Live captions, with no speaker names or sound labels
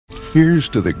Here's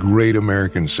to the great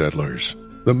American settlers,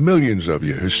 the millions of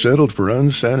you who settled for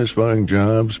unsatisfying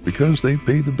jobs because they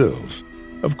pay the bills.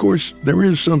 Of course, there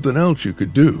is something else you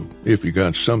could do if you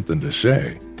got something to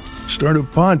say. Start a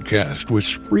podcast with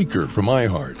Spreaker from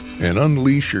iHeart and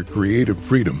unleash your creative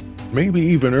freedom. Maybe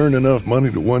even earn enough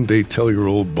money to one day tell your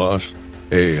old boss,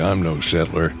 "Hey, I'm no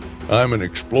settler. I'm an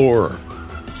explorer."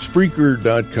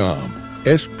 Spreaker.com.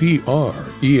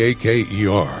 Spreaker.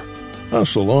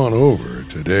 Hustle on over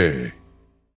today.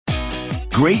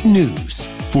 Great news.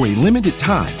 For a limited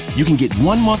time, you can get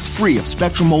 1 month free of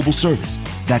Spectrum Mobile service.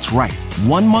 That's right,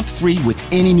 1 month free with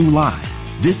any new line.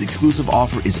 This exclusive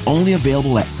offer is only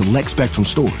available at select Spectrum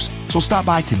stores, so stop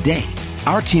by today.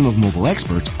 Our team of mobile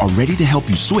experts are ready to help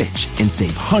you switch and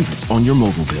save hundreds on your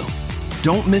mobile bill.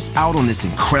 Don't miss out on this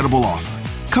incredible offer.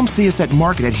 Come see us at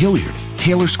Market at Hilliard,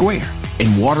 Taylor Square,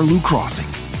 and Waterloo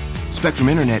Crossing. Spectrum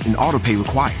Internet and autopay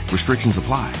required. Restrictions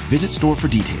apply. Visit store for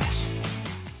details.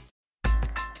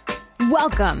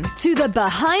 Welcome to the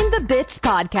Behind the Bits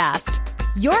podcast.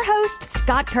 Your host,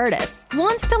 Scott Curtis,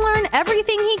 wants to learn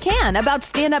everything he can about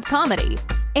stand-up comedy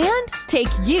and take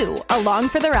you along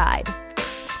for the ride.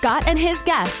 Scott and his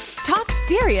guests talk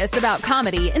serious about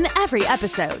comedy in every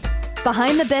episode.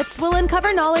 Behind the Bits will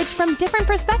uncover knowledge from different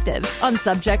perspectives on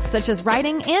subjects such as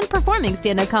writing and performing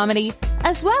stand-up comedy,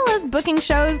 as well as booking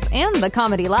shows and the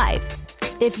comedy life.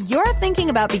 If you're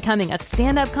thinking about becoming a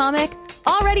stand-up comic,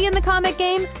 already in the comic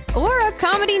game, or a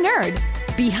comedy nerd,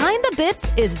 Behind the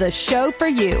Bits is the show for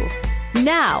you.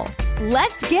 Now,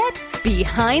 let's get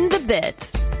Behind the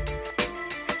Bits.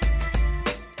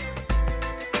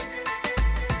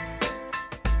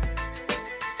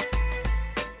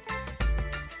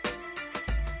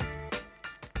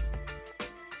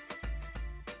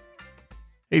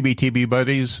 Hey, BTB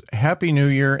buddies. Happy New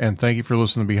Year, and thank you for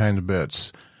listening to Behind the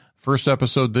Bits. First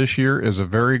episode this year is a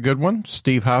very good one.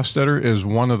 Steve Hofstetter is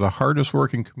one of the hardest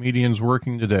working comedians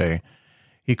working today.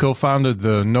 He co-founded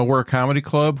the Nowhere Comedy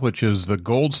Club, which is the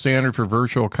gold standard for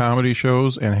virtual comedy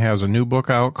shows, and has a new book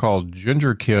out called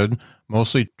Ginger Kid,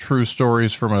 Mostly True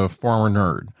Stories from a Former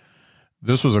Nerd.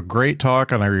 This was a great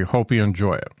talk, and I hope you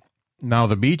enjoy it. Now,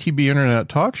 the BTB Internet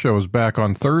Talk Show is back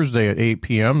on Thursday at 8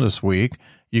 p.m. this week.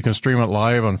 You can stream it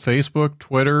live on Facebook,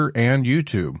 Twitter, and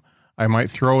YouTube. I might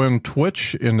throw in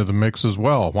Twitch into the mix as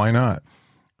well. Why not?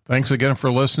 Thanks again for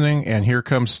listening, and here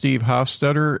comes Steve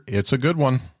Hofstetter. It's a good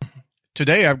one.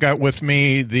 Today, I've got with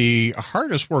me the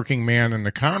hardest working man in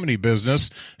the comedy business,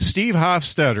 Steve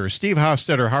Hofstetter. Steve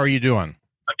Hofstetter, how are you doing?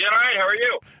 I'm doing all right. How are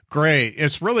you? Great.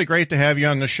 It's really great to have you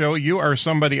on the show. You are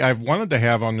somebody I've wanted to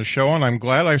have on the show, and I'm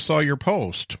glad I saw your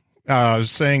post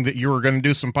saying that you were going to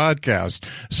do some podcasts.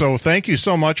 So thank you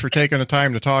so much for taking the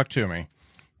time to talk to me.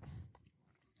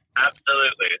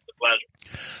 Absolutely. It's a pleasure.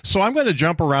 So I'm going to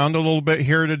jump around a little bit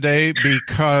here today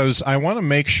because I want to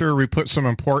make sure we put some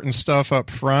important stuff up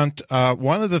front.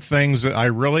 One of the things that I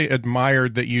really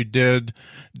admired that you did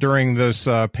during this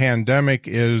pandemic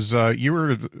is you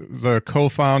were the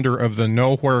co-founder of the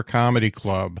Nowhere Comedy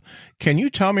Club. Can you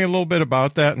tell me a little bit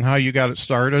about that and how you got it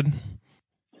started?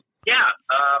 Yeah.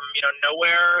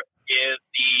 Nowhere is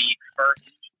the first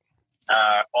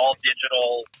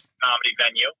all-digital comedy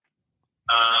venue.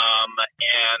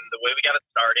 And the way we got it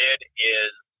started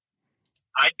is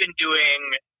I'd been doing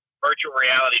virtual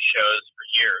reality shows for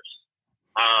years.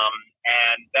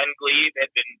 And Ben Glebe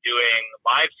had been doing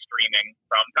live streaming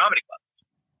from comedy clubs.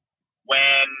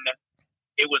 When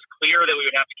it was clear that we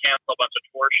would have to cancel a bunch of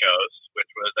tour shows,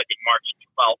 which was, I think, March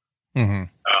 12th,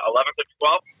 11th or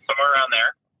 12th, somewhere around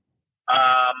there.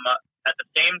 At the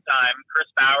same time, Chris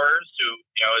Bowers, who,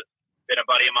 has been a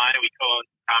buddy of mine, and we co-owned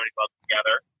comedy clubs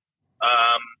together,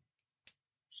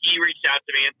 he reached out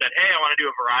to me and said, "Hey, I want to do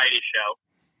a variety show."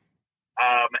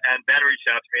 And Ben reached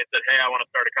out to me and said, "Hey, I want to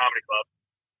start a comedy club."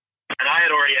 And I had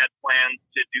already had plans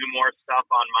to do more stuff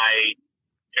on my,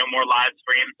 more live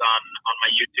streams on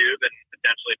my YouTube and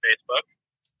potentially Facebook.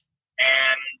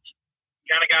 And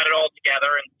kind of got it all together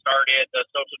and started the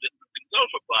Social Distancing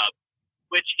Social Club,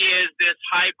 which is this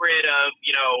hybrid of,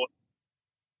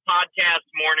 podcast,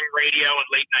 morning radio, and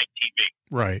late night TV.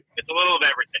 Right. It's a little of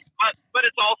everything, but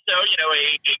it's also,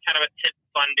 a kind of a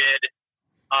tip-funded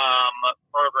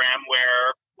program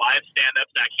where live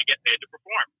stand-ups actually get paid to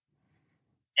perform.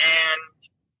 And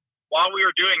while we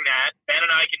were doing that, Ben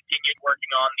and I continued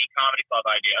working on the comedy club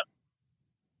idea.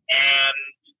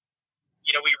 And,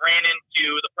 we ran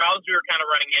into the problems we were kind of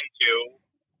running into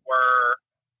were,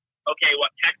 okay, what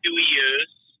tech do we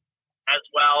use, as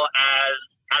well as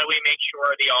how do we make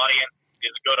sure the audience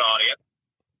is a good audience?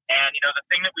 And, the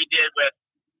thing that we did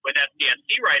with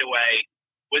SDSC right away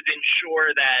was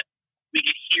ensure that we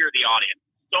could hear the audience.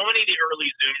 so many of the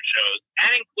early Zoom shows,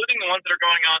 and including the ones that are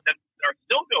going on that are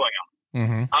still going on,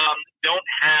 don't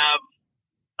have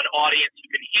an audience who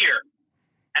can hear.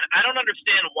 And I don't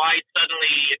understand why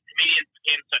suddenly comedians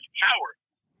became such cowards.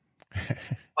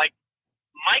 Like,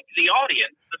 mic the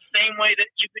audience the same way that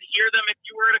you could hear them if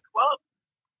you were at a club.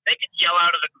 They could yell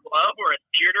out at a club or a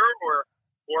theater or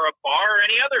a bar or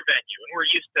any other venue, and we're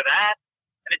used to that.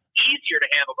 And it's easier to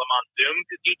handle them on Zoom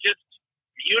because you just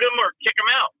mute them or kick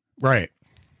them out. Right.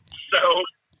 So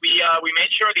we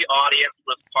made sure the audience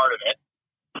was part of it,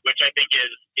 which I think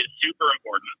is super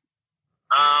important.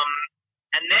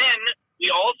 And then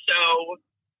we also,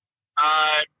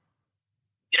 I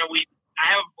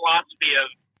have a philosophy of,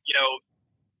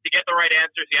 to get the right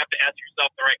answers, you have to ask yourself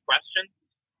the right questions.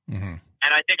 Mm-hmm. And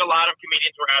I think a lot of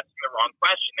comedians were asking the wrong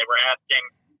question. They were asking,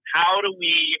 how do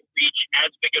we reach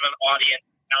as big of an audience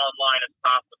online as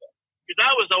possible? Because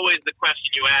that was always the question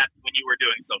you asked when you were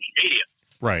doing social media.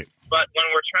 Right. But when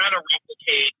we're trying to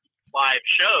replicate live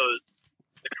shows,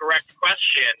 the correct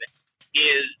question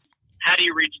is, how do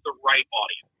you reach the right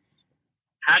audience?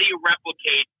 How do you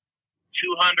replicate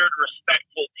 200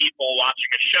 respectful people watching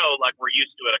a show like we're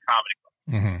used to at a comedy club?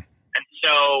 Mm-hmm. And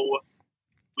so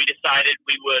we decided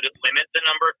we would limit the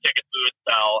number of tickets we would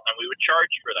sell, and we would charge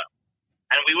for them.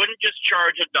 And we wouldn't just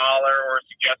charge $1 or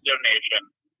suggest donation.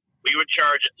 We would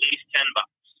charge at least $10.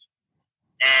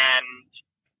 And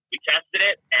we tested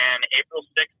it, and April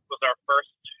 6th was our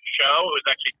first show. It was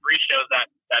actually 3 shows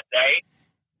that day.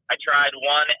 I tried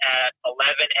one at 11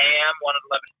 a.m., one at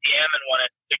 11 p.m., and one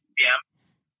at 6 p.m.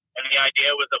 And the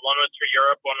idea was that one was for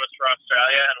Europe, one was for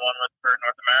Australia, and one was for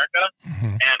North America.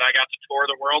 Mm-hmm. And I got to tour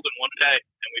the world in one day,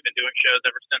 and we've been doing shows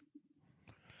ever since.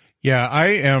 Yeah, I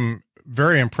am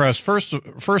very impressed.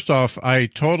 First off, I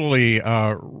totally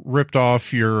ripped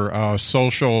off your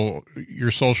social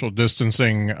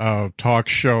distancing talk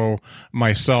show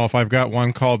myself. I've got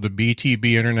one called the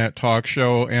BTB Internet Talk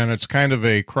Show, and it's kind of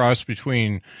a cross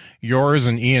between yours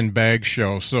and Ian Bagg's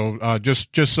show. So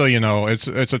just so you know, it's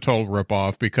a total rip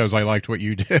off because I liked what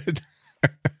you did.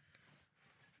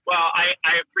 Well, I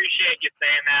appreciate you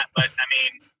saying that, but I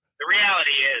mean, the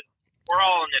reality is we're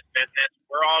all in this business.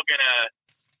 We're all gonna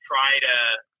try to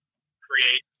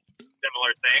create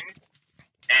similar things,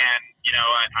 and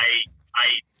I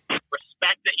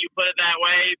respect that you put it that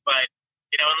way, but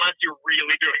unless you're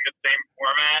really doing the same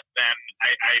format, then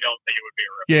I don't think it would be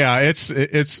a rip. Yeah, it's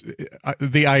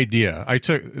the idea.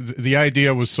 The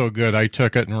idea was so good, I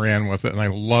took it and ran with it, and I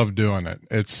love doing it.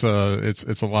 It's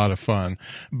a lot of fun.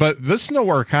 But this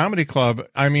Nowhere Comedy Club,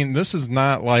 I mean, this is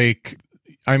not like.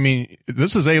 I mean,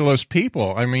 this is A-list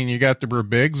people. I mean, you got the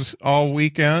Burbigs all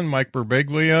weekend, Mike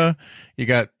Birbiglia. You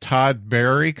got Todd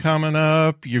Barry coming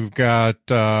up. You've got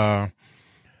Mary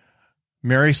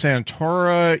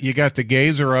Santora. You got the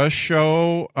Gays R Us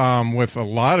show with a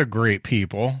lot of great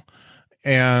people.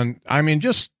 And, I mean,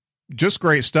 just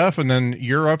great stuff. And then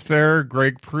you're up there.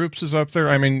 Greg Proops is up there.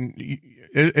 I mean,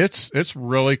 it's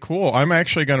really cool. I'm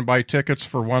actually going to buy tickets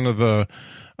for one of the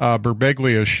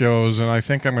Birbiglia shows, and I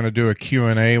think I'm going to do a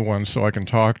Q&A one so I can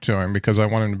talk to him because I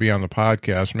want him to be on the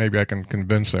podcast. Maybe I can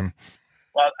convince him.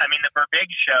 Well, I mean, the Birbig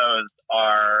shows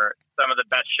are some of the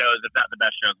best shows, if not the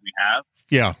best shows we have.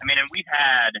 Yeah. I mean, and we've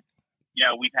had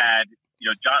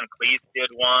John Cleese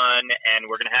did one, and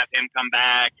we're going to have him come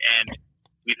back, and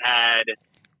we've had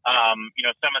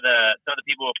some of the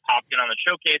people who have popped in on the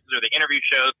showcases or the interview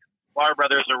shows. Bar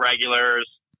Brothers are regulars,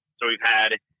 so we've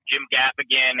had Jim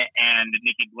Gaffigan and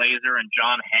Nikki Glazer and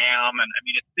John Hamm, and I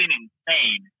mean, it's been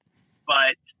insane.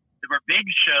 But the Birbig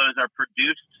shows are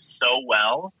produced so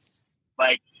well.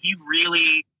 Like,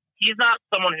 he's not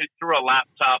someone who threw a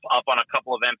laptop up on a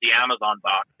couple of empty Amazon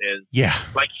boxes. Yeah.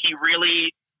 Like, he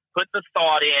really put the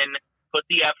thought in, put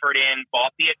the effort in,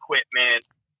 bought the equipment,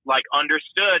 like,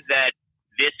 understood that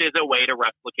this is a way to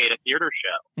replicate a theater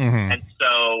show. Mm-hmm. And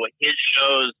so his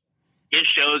shows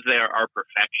there are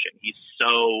perfection. He's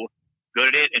so good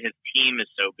at it, and his team is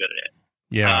so good at it.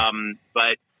 Yeah.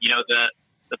 But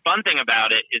the fun thing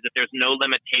about it is that there's no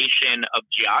limitation of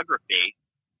geography,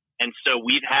 and so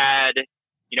we've had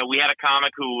a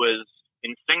comic who was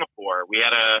in Singapore. We've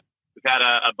had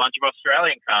a bunch of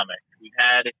Australian comics. We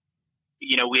have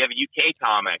UK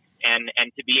comics, and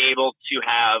to be able to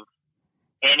have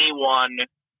anyone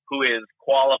who is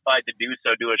qualified to do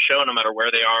so do a show, no matter where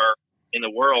they are in the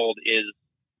world, is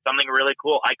something really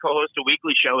cool. I co-host a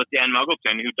weekly show with Dan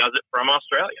Muggleton, who does it from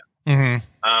Australia.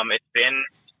 Mm-hmm. It's been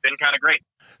kind of great.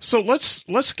 So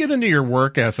let's get into your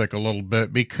work ethic a little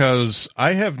bit, because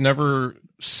I have never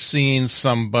seen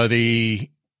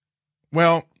somebody,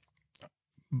 well,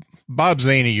 Bob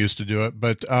Zaney used to do it,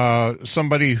 but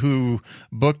somebody who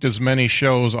booked as many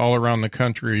shows all around the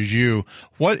country as you,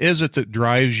 what is it that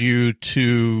drives you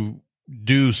to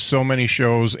do so many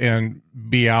shows and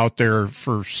be out there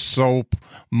for so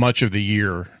much of the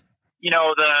year? You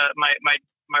know,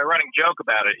 my running joke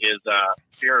about it is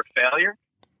fear of failure.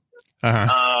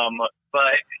 Uh-huh.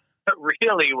 But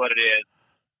really what it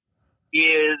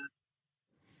is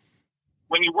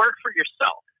when you work for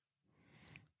yourself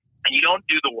and you don't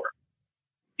do the work,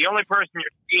 the only person you're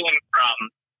stealing from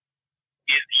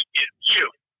is you.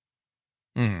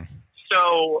 Mm.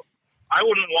 So I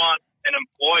wouldn't want an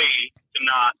employee to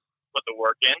not put the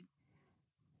work in.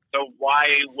 So why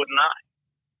wouldn't I?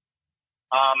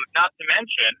 Not to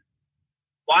mention,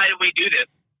 why do we do this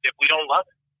if we don't love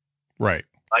it? Right.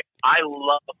 Like, I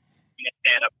love being a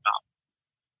stand-up comic.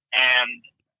 And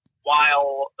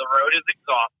while the road is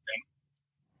exhausting,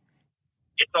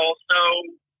 it's also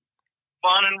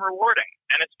fun and rewarding.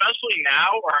 And especially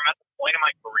now where I'm at the point in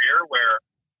my career where,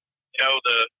 you know,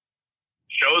 the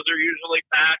shows are usually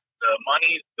packed, the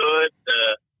money's good,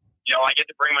 I get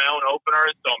to bring my own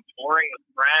openers, so I'm touring with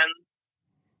friends.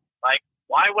 Like,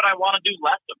 why would I want to do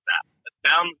less of that? It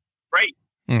sounds great.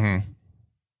 Mm-hmm.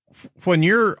 When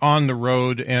you're on the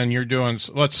road and you're doing,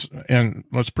 let's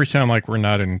pretend like we're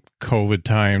not in COVID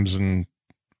times and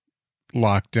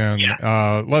locked in.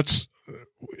 Yeah.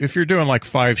 If you're doing like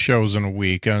 5 shows in a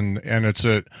week and it's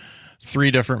at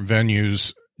 3 different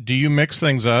venues, do you mix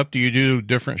things up? Do you do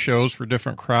different shows for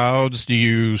different crowds? Do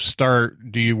you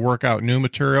work out new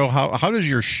material? How does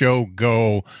your show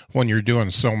go when you're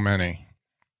doing so many?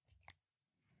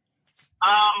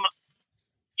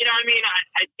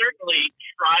 I certainly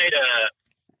try to,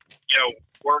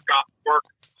 work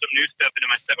some new stuff into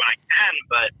my set when I can,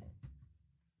 but,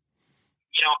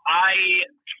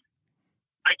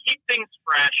 I keep things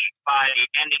fresh by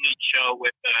ending each show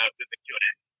with a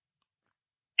Q&A.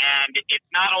 And it's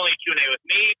not only a Q&A with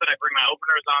me, but I bring my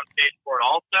openers on stage for it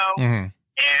also. Mm-hmm.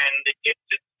 And it's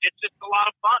just a lot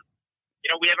of fun.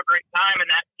 We have a great time, and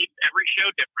that keeps every show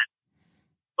different.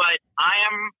 But I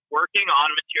am working on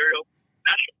material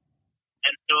special.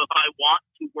 And so if I want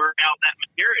to work out that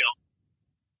material,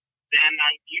 then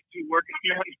I need to work on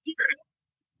that material.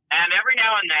 And every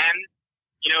now and then,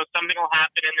 something will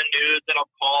happen in the news that'll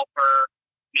call for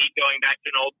me going back to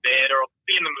an old bit, or I'll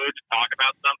be in the mood to talk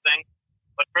about something.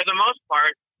 But for the most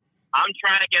part, I'm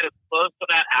trying to get as close to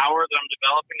that hour that I'm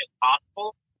developing as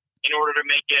possible in order to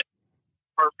make it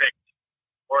perfect,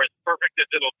 or as perfect as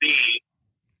it'll be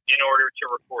in order to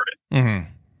record it.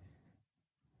 Mm-hmm.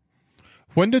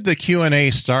 When did the Q&A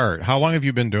start? How long have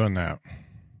you been doing that?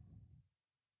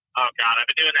 Oh, God, I've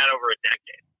been doing that over a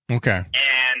decade. Okay.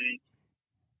 And,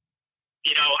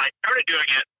 I started doing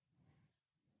it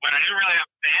when I didn't really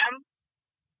have fans.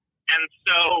 And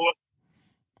so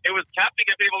it was tough to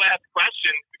get people to ask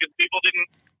questions because people didn't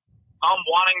come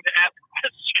wanting to ask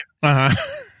questions. Uh-huh.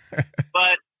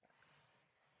 But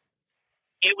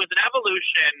it was an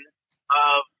evolution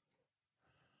of,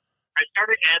 I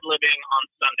started ad-libbing on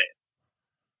Sundays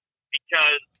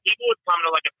because people would come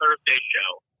to like a Thursday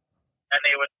show and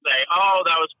they would say, "Oh,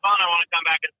 that was fun. I want to come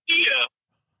back and see you."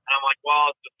 And I'm like,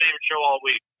 "Well, it's the same show all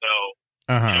week. So,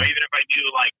 even if I do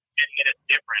like 10 minutes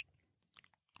different,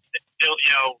 it's still,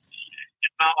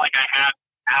 it's not like I had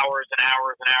hours and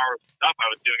hours and hours of stuff I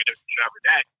was doing a different show every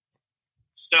day."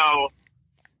 So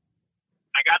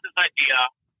I got this idea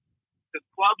because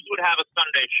clubs would have a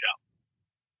Sunday show.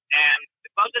 And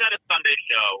the clubs that had a Sunday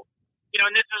show,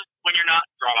 and this is when you're not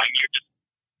drawing, you're just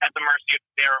at the mercy of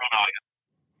their own audience.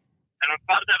 And when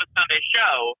clubs have a Sunday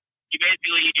show, you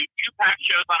basically do 2 packed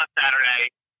shows on a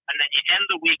Saturday, and then you end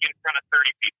the week in front of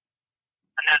 30 people.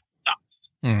 And that sucks.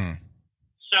 Mm-hmm.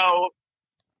 So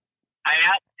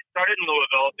it started in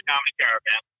Louisville at the Comedy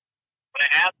Caravan. When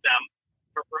I asked them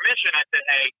for permission, I said,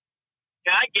 "Hey,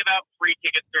 can I give out free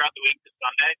tickets throughout the week to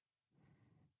Sunday?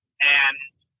 And,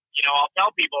 I'll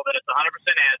tell people that it's 100%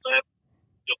 ad-lib.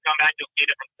 You'll come back, you'll see a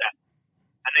different set."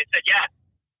 And they said yes.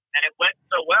 And it went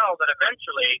so well that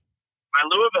eventually my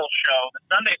Louisville show, the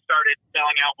Sunday, started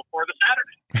selling out before the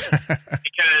Saturday.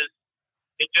 Because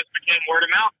it just became word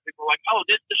of mouth. People were like, "Oh,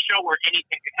 this is the show where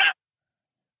anything can happen."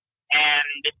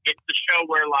 And it's the show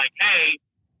where, like, hey,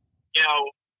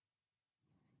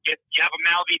 if you have a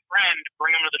mouthy friend,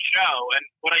 bring them to the show. And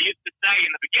what I used to say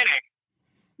in the beginning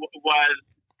was,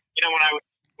 when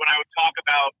I would talk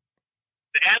about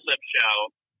the ad-lib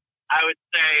show, I would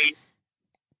say,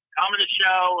 "Come to the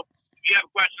show. If you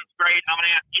have questions, great. I'm going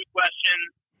to ask you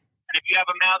questions. And if you have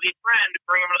a mouthy friend,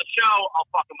 bring them to the show. I'll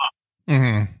fuck them up."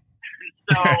 Mm-hmm. And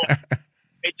so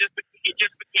it just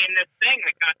became this thing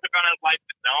that kind of took on a life of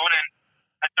its own.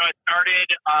 And And so I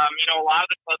started, a lot of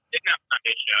the clubs didn't have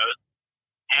Sunday shows.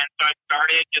 And so I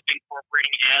started just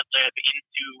incorporating ad-lib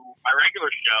into my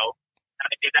regular show. And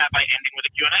I did that by ending with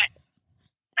a Q&A.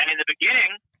 And in the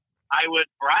beginning, I would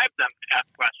bribe them to ask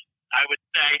questions. I would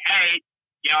say, hey,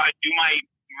 I do my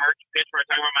merch pitch where I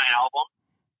talk about my album.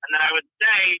 And then I would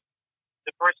say,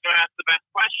 the person who asks the best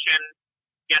question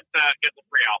gets a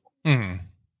free album. Mm-hmm.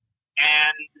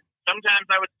 And sometimes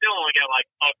I would still only get like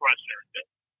a question or two.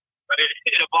 But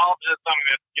it evolved into something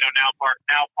that's now part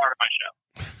of my show.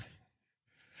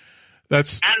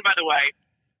 And by the way,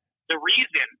 the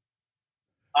reason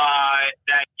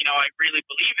that I really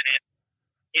believe in it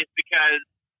is because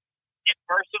it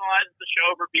personalizes the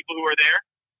show for people who are there,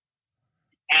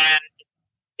 and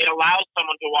it allows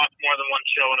someone to watch more than one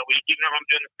show in a week. Even if I'm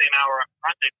doing the same hour up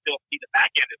front, they still see the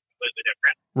back end is completely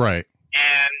different. Right.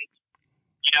 And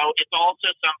it's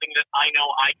also something that I know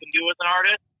I can do as an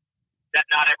artist that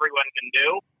not everyone can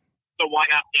do. So why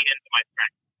not lean into my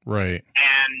strength? Right.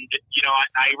 And,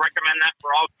 I recommend that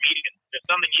for all comedians. If there's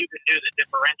something you can do that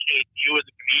differentiates you as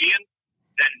a comedian,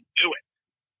 then do it.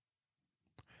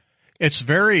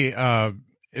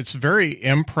 It's very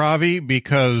improv-y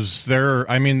because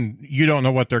you don't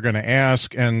know what they're going to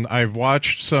ask. And I've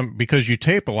watched some, because you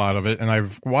tape a lot of it, and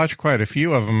I've watched quite a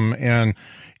few of them, and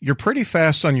you're pretty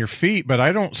fast on your feet, but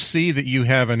I don't see that you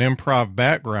have an improv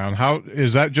background. How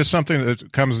is that just something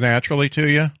that comes naturally to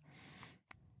you?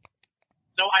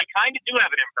 So I kind of do have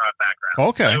an improv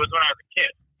background. Okay. It was when I was a kid.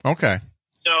 Okay.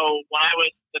 So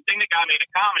the thing that got me into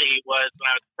comedy was when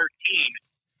I was 13,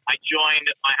 I joined,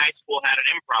 my high school had an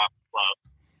improv club,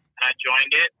 and I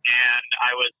joined it, and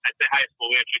I'd say high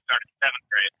school, we actually started in 7th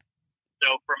grade.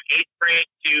 So from 8th grade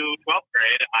to 12th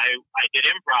grade, I did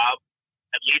improv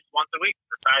at least once a week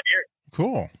for 5 years.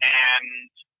 Cool. And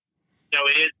so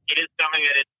it is something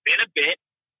that it's been a bit.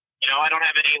 I don't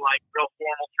have any real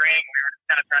formal training. We were just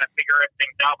kind of trying to figure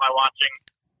things out by watching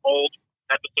old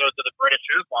episodes of the British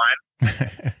Newsline.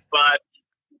 But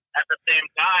at the same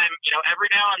time, every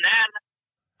now and then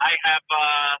I have,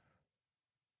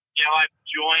 I've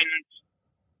joined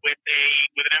with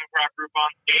an improv group on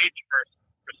stage for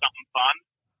something fun.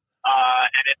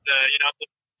 And it's a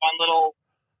fun little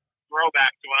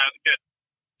throwback to when I was a kid.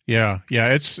 Yeah,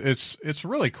 it's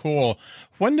really cool.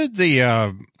 When did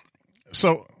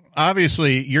so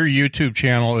obviously your YouTube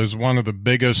channel is one of the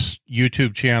biggest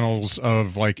YouTube channels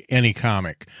of any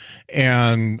comic,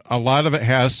 and a lot of it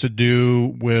has to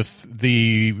do with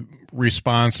the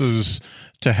responses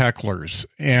to hecklers.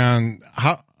 And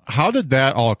how did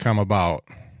that all come about?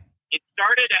 It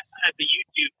started as a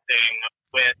YouTube thing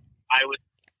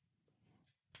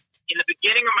in the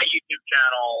beginning of my YouTube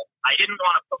channel, I didn't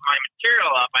want to put my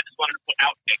material up. I just wanted to put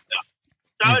outtakes up.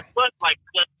 So I would put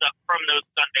clips up from those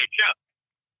Sunday shows.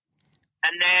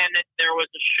 And then there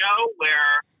was a show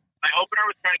where my opener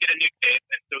was trying to get a new tape,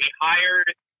 and so he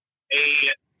hired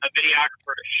a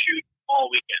videographer to shoot all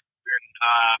weekend. We were in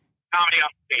Comedy on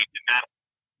Stage in Madison.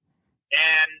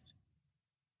 And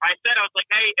I was like,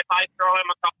 hey, if I throw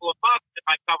him a couple of bucks, if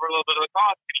I cover a little bit of the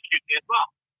cost, can he shoot me as well?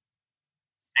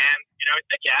 And, he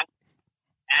said yes.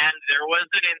 And there was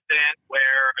an incident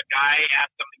where a guy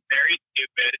asked something very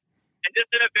stupid, and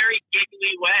just in a very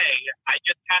giggly way, I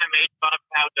just kind of made fun of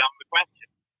how dumb the question.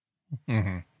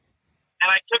 Mm-hmm. And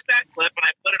I took that clip and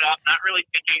I put it up, not really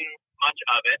thinking much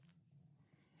of it.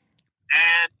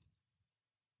 And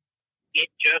it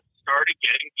just started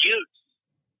getting views.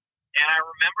 And I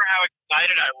remember how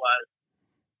excited I was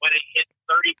when it hit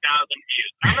 30,000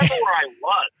 views. I remember where I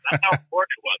was. That's how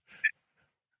important it was.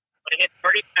 When it hit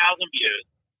 30,000 views,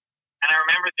 and I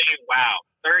remember thinking, wow,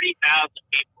 30,000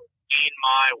 people have seen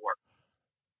my work.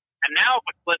 And now if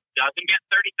a clip doesn't get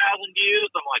 30,000 views,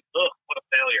 I'm like, ugh, what a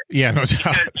failure. Yeah, no doubt.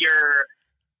 Because your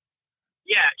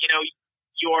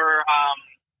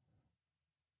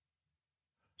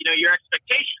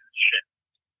expectations shift.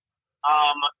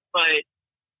 But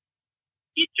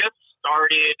it just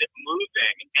started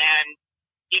moving, and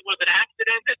it was an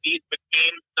accident that these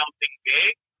became something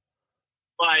big.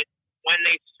 But when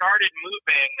they started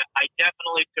moving, I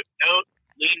definitely took note,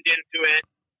 leaned into it,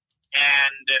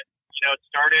 and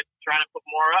started trying to put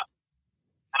more up.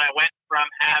 And I went from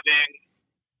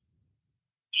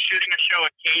shooting a show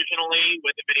occasionally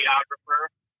with a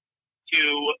videographer to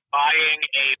buying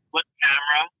a flip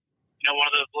camera,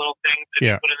 one of those little things that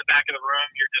you put in the back of the room.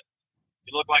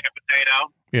 You look like a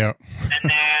potato. Yeah. And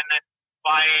then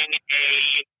buying a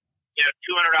 $200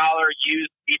 used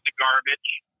piece of garbage,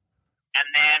 and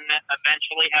then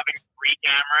eventually having 3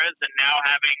 cameras, and now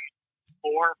having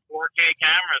 4 4K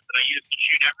cameras that I use to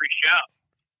shoot every show.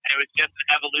 And it was just an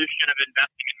evolution of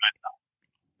investing in myself.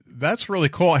 That's really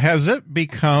cool. Has it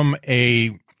become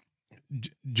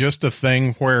just a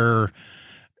thing where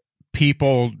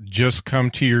people just come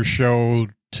to your show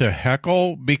to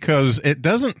heckle? Because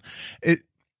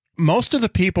most of the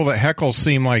people that heckle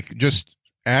seem like just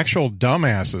actual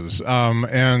dumbasses.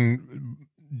 And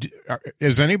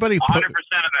is anybody 100% of them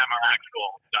are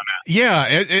actual dumbasses. Yeah.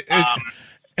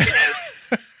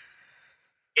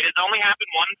 It has only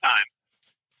happened one time.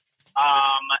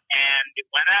 And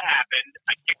when that happened,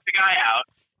 I kicked the guy out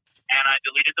and I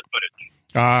deleted the footage.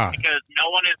 Because no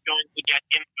one is going to get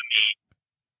infamy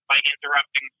by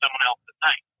interrupting someone else's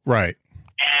night. Right.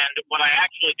 And what I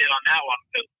actually did on that one,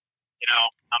 because,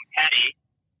 I'm petty,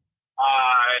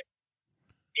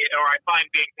 or I find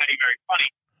being petty very funny,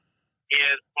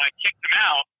 is when I kicked him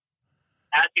out,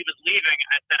 as he was leaving,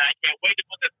 I said, I can't wait to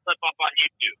put this clip up on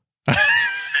YouTube.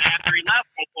 And after he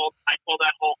left, I told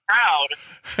that whole crowd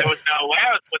there was no way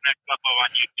I was putting that clip up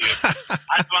on YouTube.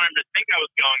 I just wanted him to think I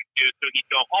was going to, so he'd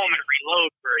go home and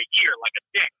reload for a year like a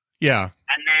dick. Yeah.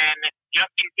 And then,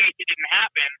 just in case it didn't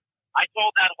happen, I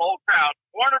told that whole crowd,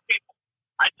 400 people,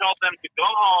 I told them to go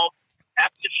home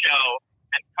after the show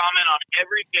and comment on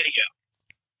every video.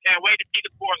 Can't wait to see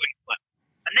the Portland clip.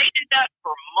 And they did that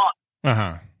for months.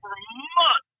 Uh-huh. For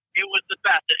months. It was the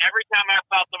best. And every time I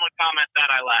saw someone comment that,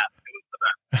 I laughed. It was the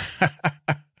best.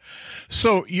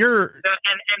 So you're...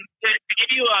 And to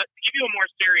give you a more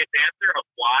serious answer of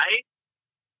why,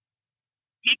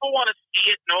 people want to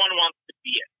see it, no one wants to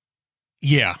be it.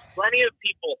 Yeah. Plenty of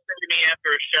people say to me after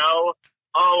a show,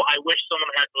 oh, I wish someone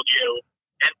heckled you.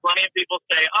 And plenty of people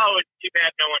say, oh, it's too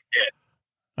bad no one did.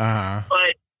 Uh-huh.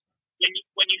 But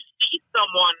when you see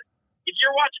someone, if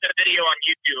you're watching a video on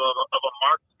YouTube of a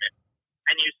marksman,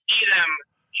 and you see them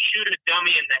shoot a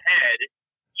dummy in the head,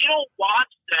 you don't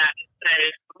watch that and say,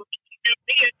 who can shoot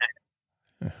me in the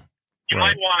head? You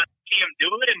might want to see him do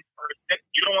it in person.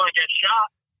 You don't want to get shot.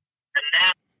 And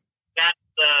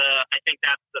I think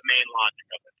that's the main logic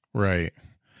of it. Right.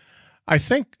 I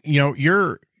think,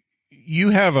 you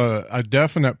have a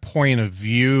definite point of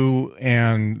view,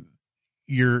 and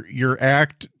your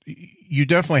act, you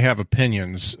definitely have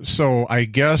opinions. So I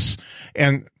guess,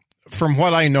 and from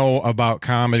what I know about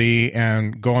comedy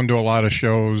and going to a lot of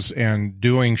shows and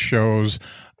doing shows,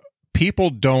 people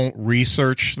don't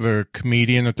research the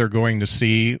comedian that they're going to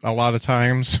see a lot of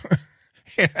times.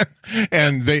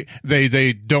 And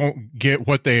they don't get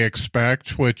what they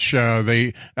expect, which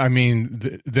they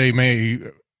may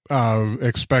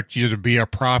expect you to be a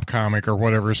prop comic or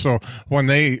whatever. So when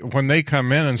they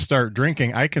come in and start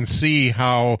drinking, I can see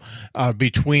how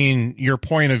between your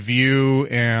point of view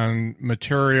and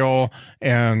material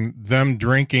and them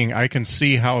drinking, I can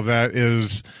see how that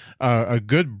is a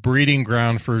good breeding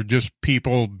ground for just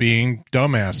people being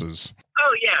dumbasses.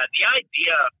 Oh yeah, the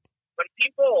idea when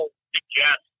people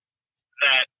suggest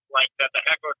that the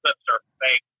heckler clips are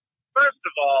fake, first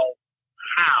of all,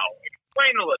 how?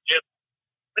 Explain the logistics.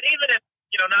 But even if,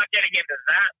 not getting into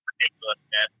that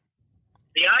ridiculousness,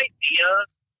 the idea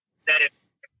that it's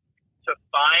to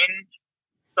find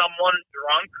someone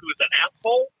drunk who's an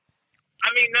asshole,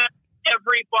 I mean, that's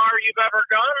every bar you've ever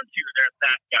gone to, there's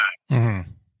that guy. Mm-hmm.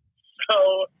 So,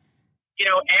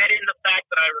 add in the fact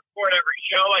that I record every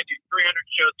show. I do 300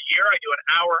 shows a year. I do an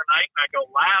hour a night, and I go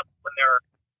last when they're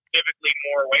typically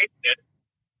more wasted.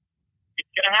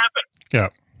 It's going to happen. Yeah.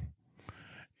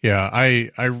 Yeah,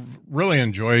 I really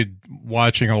enjoyed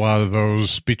watching a lot of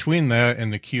those. Between that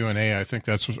and the Q&A, I think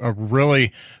that's a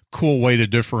really cool way to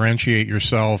differentiate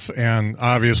yourself, and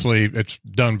obviously it's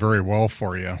done very well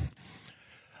for you.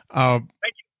 Thank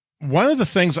you. One of the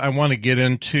things I want to get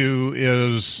into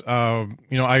is,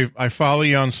 I follow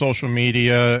you on social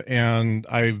media, and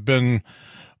I've been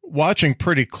watching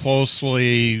pretty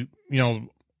closely, the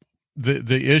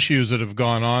issues that have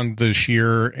gone on this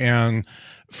year. And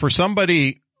for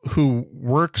somebody who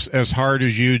works as hard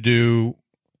as you do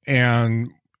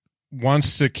and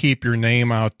wants to keep your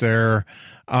name out there,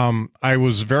 I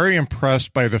was very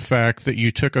impressed by the fact that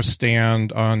you took a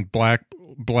stand on Black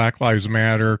Lives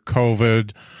Matter,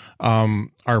 COVID,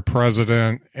 our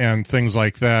president, and things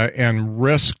like that, and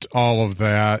risked all of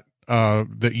that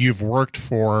that you've worked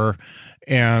for.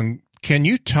 And can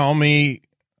you tell me,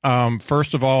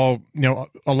 first of all,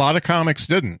 a lot of comics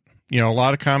didn't. A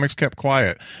lot of comics kept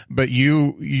quiet, but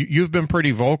you've been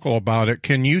pretty vocal about it.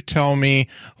 Can you tell me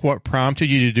what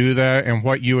prompted you to do that and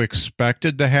what you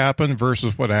expected to happen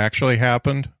versus what actually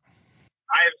happened?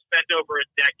 I have spent over a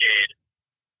decade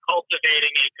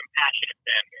cultivating a compassionate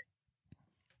fan base.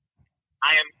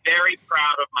 I am very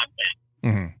proud of my fans.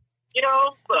 Mm-hmm.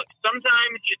 Look,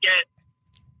 sometimes you get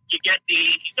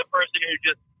the person who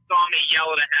just saw me yell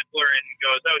at a heckler and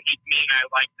goes, "Oh, he's mean, I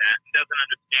like that," and doesn't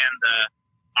understand the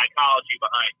psychology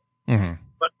behind it. Mm-hmm.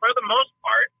 But for the most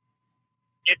part,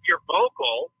 if you're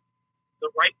vocal, the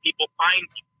right people find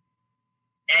you.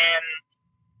 And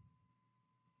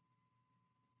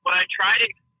what I try to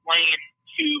explain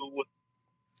to,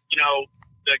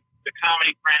 the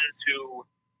comedy friends who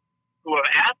have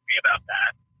asked me about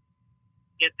that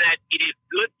is that it is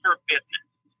good for business.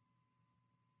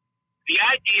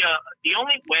 The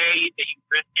only way that you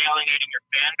risk alienating your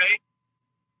fan base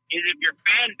is if your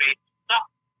fan base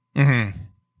sucks. Mm-hmm.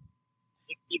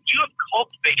 If you have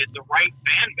cultivated the right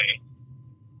fan base,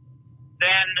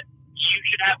 then you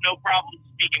should have no problem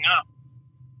speaking up.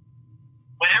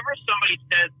 Whenever somebody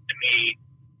says to me,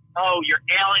 "Oh, you're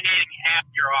alienating half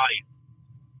your audience,"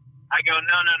 I go,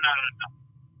 no.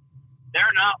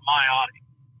 They're not my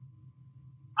audience.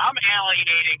 I'm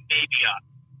alienating maybe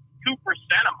 2%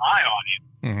 of my audience,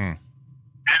 mm-hmm.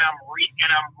 and I'm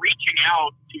reaching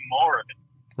out to more of it.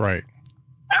 Right.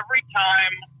 Every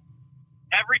time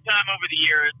over the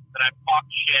years that I've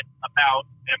talked shit about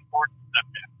an important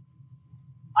subject,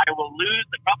 I will lose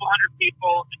a couple hundred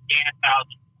people and gain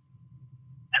 1,000.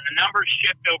 And the numbers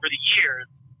shift over the years,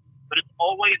 but it's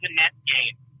always a net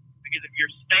gain. Because if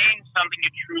you're saying something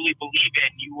you truly believe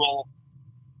in, you will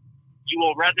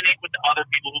resonate with the other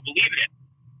people who believe in it.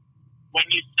 When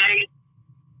you say,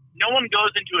 no one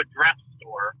goes into a dress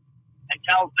store and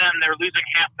tells them they're losing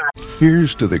half their...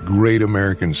 Here's to the great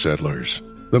American settlers,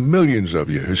 the millions of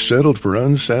you who settled for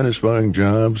unsatisfying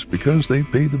jobs because they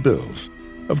pay the bills.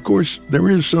 Of course, there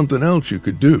is something else you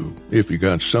could do if you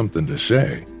got something to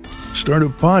say. Start a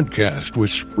podcast with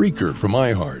Spreaker from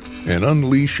iHeart and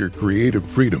unleash your creative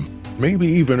freedom. Maybe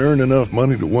even earn enough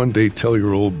money to one day tell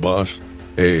your old boss,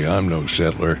 "Hey, I'm no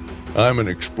settler. I'm an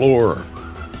explorer."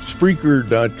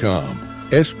 Spreaker.com.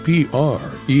 Spreaker.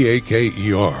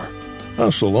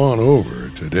 Hustle on over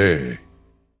today.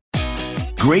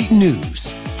 Great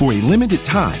news. For a limited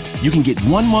time, you can get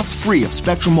 1 month free of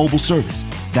Spectrum Mobile service.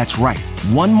 That's right,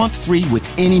 1 month free with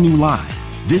any new line.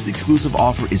 This exclusive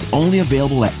offer is only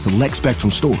available at select Spectrum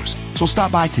stores, so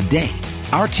stop by today.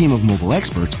 Our team of mobile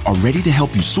experts are ready to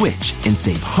help you switch and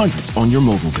save hundreds on your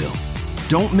mobile bill.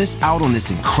 Don't miss out on this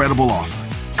incredible offer.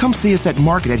 Come see us at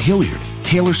Market at Hilliard,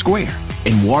 Taylor Square,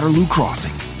 and Waterloo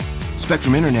Crossing.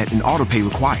 Spectrum Internet and autopay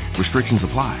required. Restrictions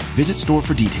apply. Visit store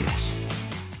for details.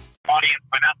 Audience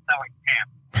by not selling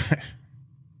pants.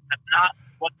 That's not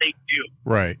what they do.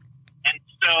 Right. And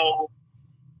so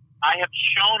I have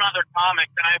shown other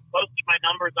comics, and I have posted my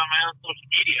numbers on my own social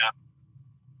media,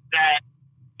 that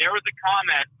there was a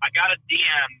comment, I got a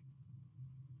DM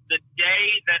the day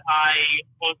that I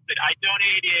posted. I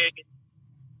donated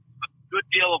a good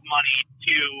deal of money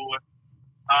to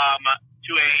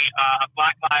a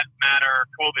Black Lives Matter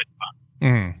COVID fund.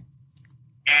 Mm.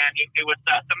 And it was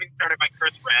something started by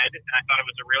Chris Red, and I thought it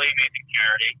was a really amazing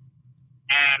charity.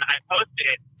 And I posted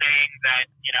it saying that,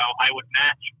 I would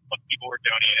match what people were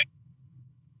donating.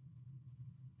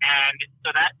 And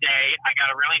so that day, I got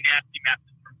a really nasty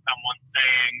message from someone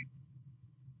saying,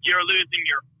 "You're losing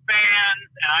your fans,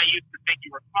 and I used to think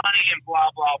you were funny," and blah,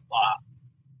 blah, blah.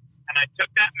 And I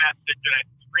took that message and I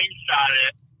screenshotted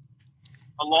it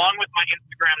along with my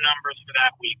Instagram numbers for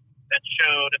that week that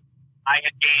showed I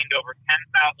had gained over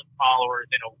 10,000 followers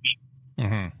in a week.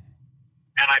 Mm-hmm.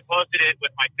 And I posted it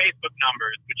with my Facebook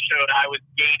numbers, which showed I was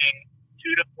gaining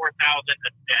 2,000 to 4,000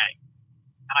 a day.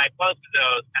 And I posted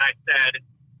those, and I said,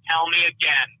 "Tell me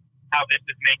again how this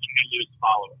is making me lose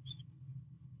followers."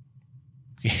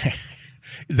 Yeah,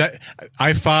 that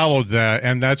I followed that,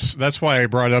 and that's why I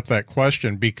brought up that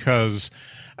question, because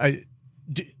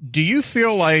do you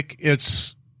feel like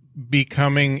it's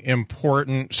becoming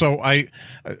important? So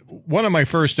one of my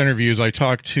first interviews, I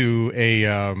talked to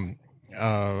a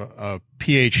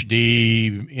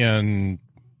PhD in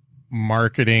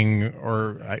marketing,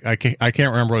 or I can't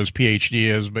remember what his PhD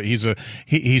is, but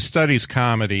he studies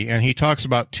comedy, and he talks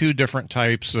about two different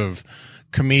types of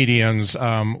comedians.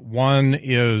 One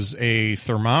is a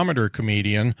thermometer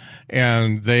comedian,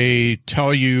 and they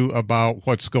tell you about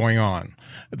what's going on.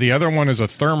 The other one is a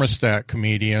thermostat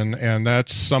comedian, and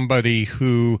that's somebody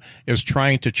who is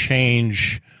trying to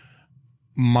change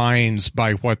minds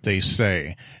by what they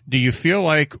say. Do you feel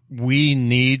like we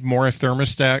need more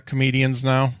thermostat comedians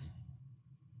now?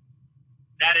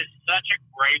 That is such a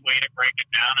great way to break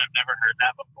it down. I've never heard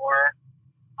that before.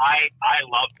 I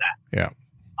love that. Yeah.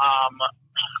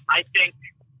 I think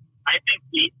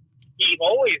he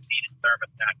always needed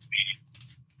thermostat comedians.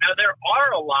 Now, there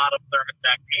are a lot of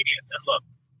thermostat comedians, and look,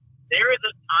 there is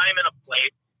a time and a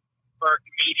place for a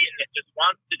comedian that just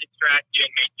wants to distract you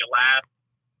and make you laugh.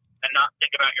 and not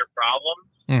think about your problems,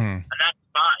 and that's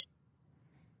fine.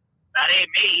 That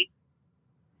ain't me.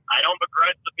 I don't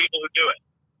begrudge the people who do it.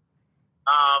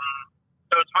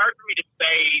 So it's hard for me to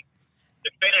say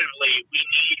definitively we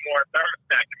need more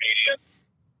thermostat comedians.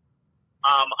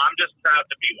 I'm just proud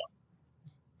to be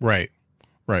one.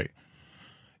 Right.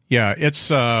 Yeah,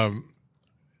 it's a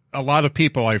lot of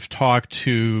people I've talked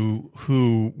to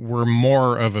who were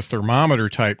more of a thermometer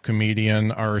type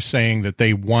comedian are saying that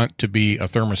they want to be a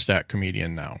thermostat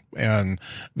comedian now. And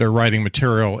they're writing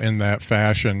material in that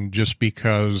fashion just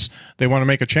because they want to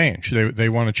make a change. They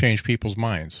want to change people's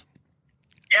minds.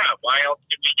 Yeah. Why else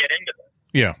did we get into this?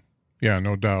 Yeah,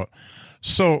 no doubt.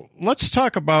 So let's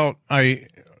talk about, I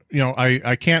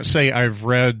can't say I've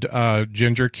read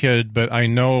Ginger Kid, but I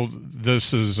know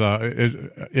this is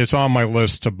it's on my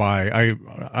list to buy.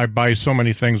 I buy so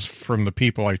many things from the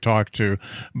people I talk to,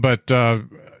 but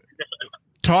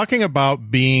talking about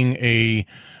being a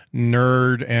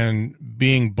nerd and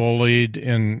being bullied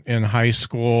in high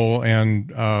school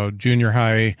and junior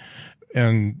high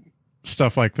and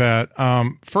stuff like that.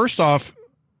 First off,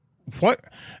 what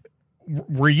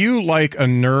were you like a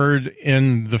nerd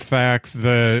in the fact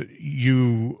that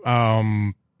you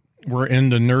were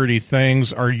into nerdy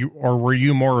things? Or were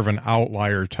you more of an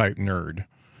outlier type nerd?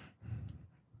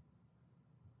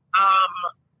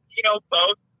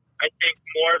 Both. I think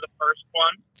more the first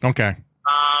one. Okay.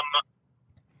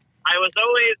 I was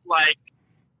always like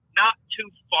not too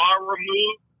far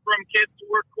removed from kids who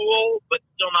were cool, but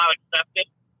still not accepted.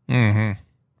 Mm-hmm.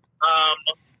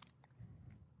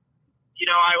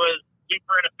 I was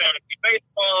super into fantasy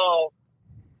baseball,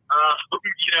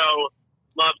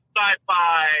 loved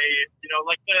sci-fi,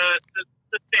 like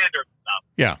the standard stuff.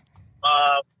 Yeah.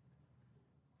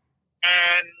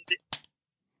 And,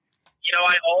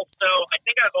 I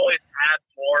think I've always had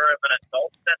more of an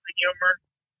adult sense of humor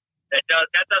that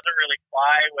doesn't really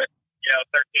fly with,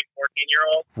 13,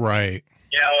 14-year-olds. Right.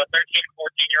 A 13,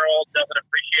 14-year-old doesn't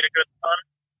appreciate a good pun.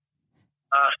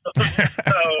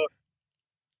 So,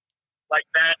 like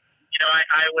that,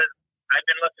 I've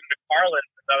been listening to Carlin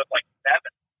since I was like 7.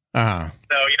 Uh-huh.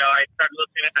 So, I started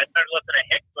listening to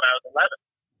Hicks when I was 11.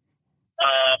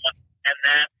 And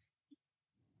that,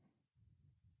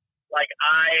 like,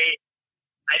 I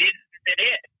didn't fit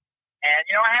in. And,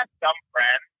 I had some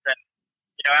friends, and,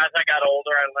 as I got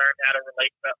older, I learned how to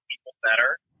relate to people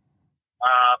better.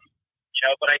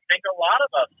 But I think a lot of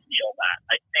us feel that.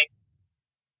 I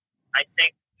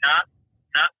think not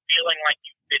feeling like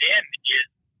you fit in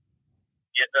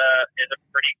is a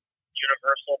pretty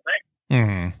universal thing.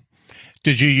 Mm-hmm.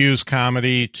 Did you use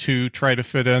comedy to try to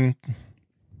fit in?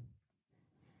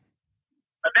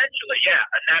 Eventually, yeah,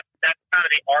 and that's kind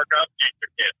of the arc of Ginger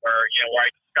Kid, where I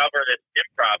discover this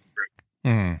improv group,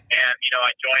 and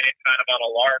I join it kind of on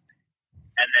a lark,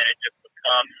 and then it just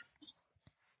becomes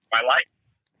my life,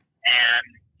 and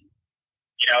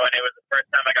and it was the first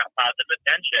time I got positive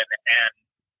attention, and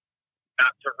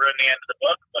not to ruin the end of the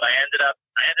book, but I ended up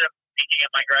speaking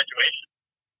at my graduation,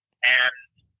 and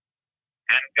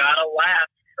got a laugh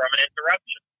from an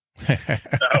interruption.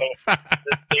 So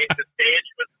the stage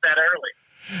was set early.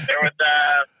 There was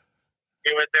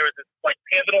this like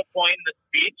pivotal point in the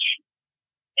speech,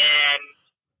 and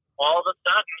all of a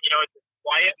sudden, it's this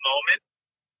quiet moment,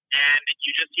 and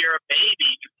you just hear a baby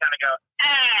just kind of go,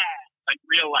 like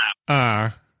real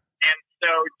loud. And so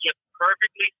just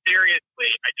perfectly seriously,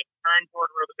 I just turned toward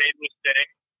where the baby was sitting,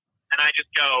 and I just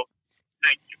go,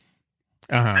 thank you.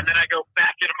 And then I go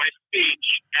back into my speech,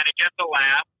 and it gets a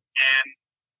laugh, and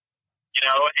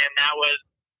and that was,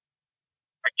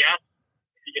 I guess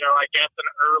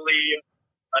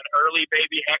an early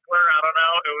baby heckler. I don't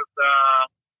know. It was,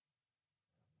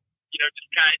 just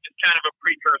kind of a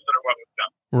precursor to what was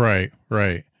coming.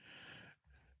 Right.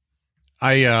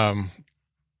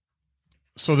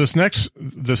 So this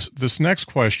next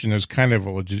question is kind of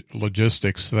a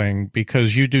logistics thing,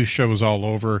 because you do shows all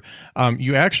over.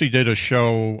 You actually did a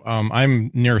show. I'm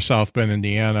near South Bend,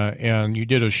 Indiana, and you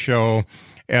did a show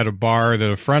at a bar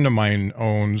that a friend of mine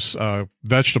owns,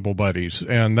 Vegetable Buddies.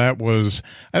 And that was,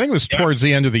 I think it was towards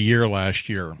the end of the year last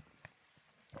year.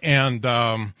 And,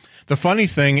 the funny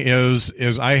thing is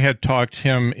I had talked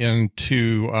him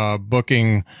into,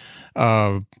 booking,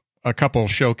 a couple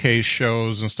showcase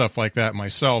shows and stuff like that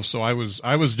myself. So I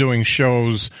was doing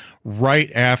shows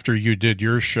right after you did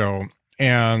your show.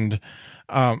 And,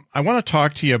 I want to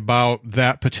talk to you about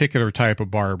that particular type of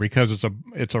bar, because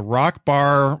it's a rock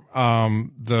bar.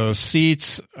 The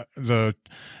seats, the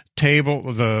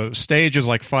table, the stage is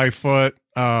like 5 foot,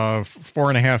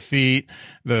 4.5 feet.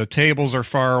 The tables are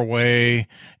far away,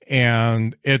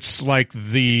 and it's like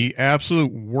the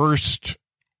absolute worst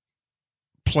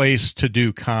place to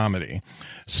do comedy.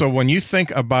 So when you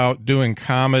think about doing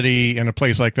comedy in a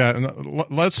place like that, and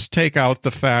let's take out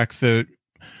the fact that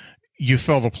you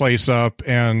fill the place up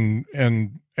and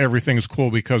everything's cool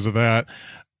because of that.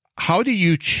 How do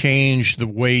you change the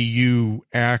way you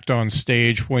act on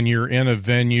stage when you're in a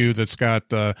venue that's got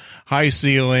the high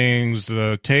ceilings,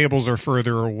 the tables are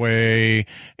further away,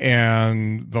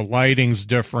 and the lighting's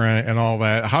different and all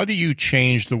that? How do you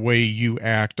change the way you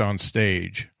act on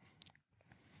stage?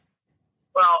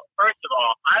 Well, first of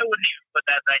all, I wouldn't even put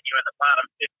that venue in the bottom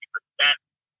 50%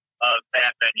 of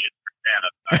bad venues for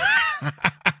stand-up.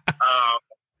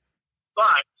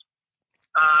 But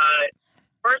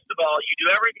first of all, you do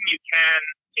everything you can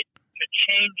to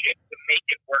change it to make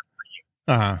it work for you.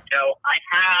 Uh-huh. You know, I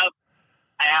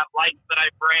have lights that I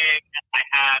bring. I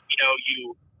have,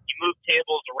 you move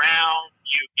tables around.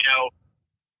 You know,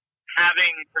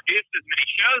 having produced as many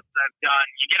shows as I've done,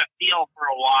 you get a feel for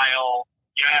a while.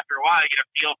 You know, after a while, you get a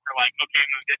feel for like, okay,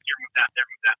 move this here, move that there,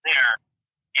 move that there.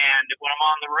 And when I'm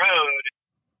on the road,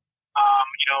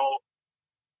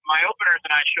 my openers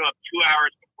and I show up 2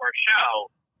 hours before a show.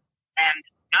 And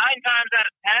 9 times out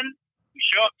of 10, we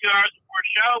show up 2 hours before a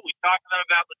show, we talk to them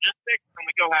about logistics, and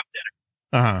we go have dinner.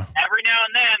 Uh-huh. Every now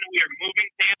and then, we are moving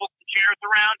tables and chairs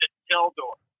around until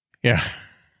doors. Yeah.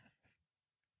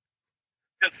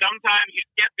 Because sometimes you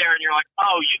get there and you're like,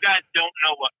 oh, you guys don't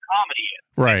know what comedy is.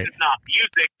 Right. This is not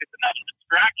music. This is not a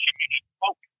distraction. You need to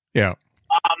focus. Yeah.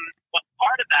 But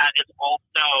part of that is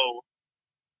also,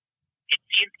 it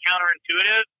seems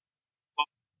counterintuitive, but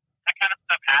that kind of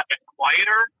stuff happens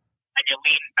quieter and you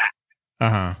lean back.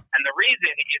 Uh-huh. And the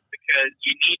reason is because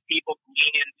you need people to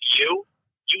lean into you.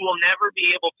 You will never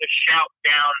be able to shout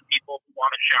down people who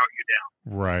want to shout you down.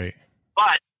 Right.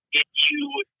 But if you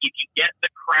get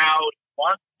the crowd who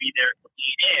wants to be there to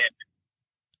lean in,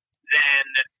 then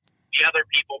the other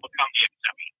people become the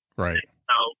exception. Right.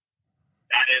 So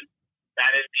that is the,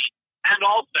 and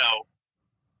also,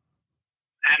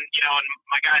 and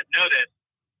my guys know this,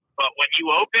 but when you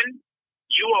open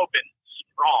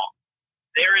strong.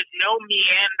 There is no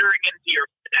meandering into your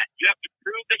set. You have to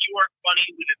prove that you are funny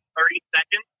within 30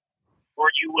 seconds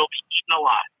or you will be eaten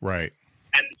alive. Right.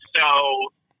 And so,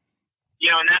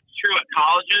 and that's true at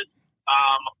colleges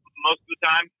most of the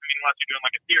time, unless you're doing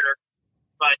like a theater.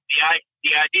 But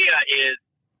the idea is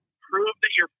prove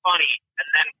that you're funny and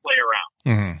then play around.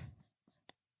 Mm-hmm.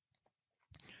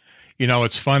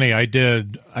 It's funny. I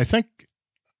did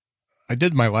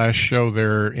my last show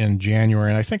there in January,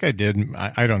 and I think I did,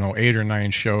 I don't know, 8 or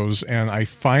 9 shows. And I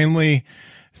finally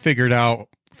figured out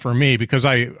for me, because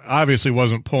I obviously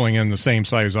wasn't pulling in the same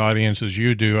size audience as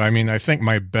you do. I mean, I think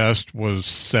my best was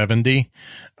 70.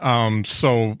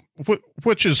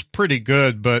 Which is pretty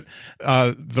good. But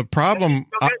the problem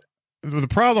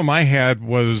I had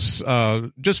was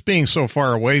just being so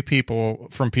far away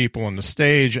from people on the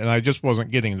stage, and I just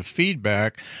wasn't getting the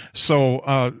feedback. So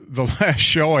the last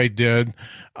show I did,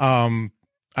 I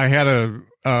had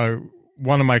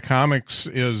one of my comics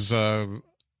is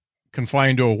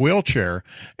confined to a wheelchair,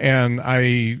 and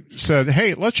I said,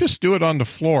 hey, let's just do it on the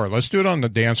floor. Let's do it on the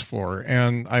dance floor.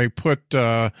 And I put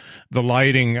the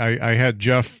lighting, I had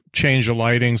Jeff change the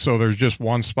lighting so there's just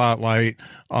one spotlight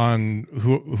on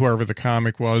whoever the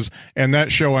comic was, and that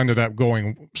show ended up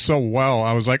going so well.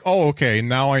 I was like, oh, okay,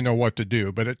 now I know what to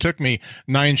do. But it took me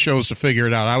 9 shows to figure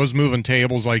it out. I was moving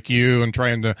tables like you and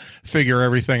trying to figure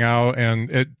everything out, and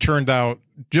it turned out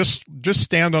just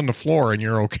stand on the floor and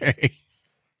you're okay.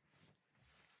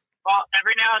 Well,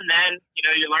 every now and then,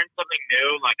 you learn something new.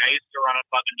 Like I used to run a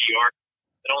club in New York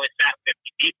that only sat 50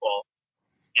 people,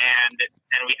 and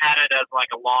we had it as like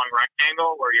a long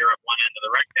rectangle where you're at one end of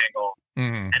the rectangle.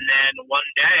 Mm-hmm. And then one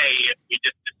day we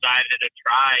just decided to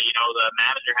try. The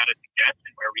manager had a suggestion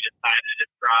where we decided to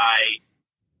try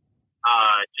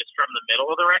just from the middle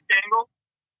of the rectangle,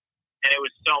 and it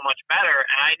was so much better.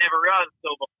 And I never realized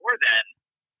until before then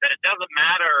that it doesn't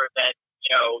matter that.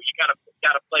 You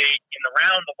got to play in the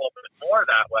round a little bit more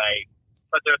that way,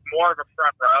 but there's more of a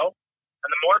front row, and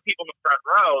the more people in the front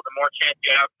row, the more chance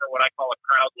you have for what I call a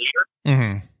crowd leader.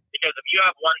 Mm-hmm. Because if you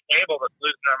have one table that's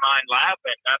losing their mind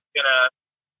laughing, that's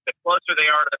the closer they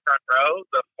are to the front row,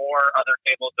 the more other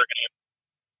tables they're going to.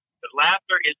 The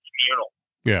laughter is communal.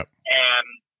 Yeah. And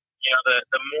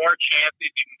the more chances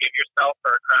you can give yourself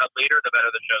for a crowd leader, the better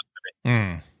the show's going to be.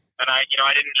 Mm. And I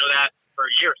didn't know that for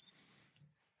years.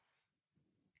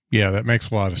 Yeah, that makes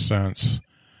a lot of sense.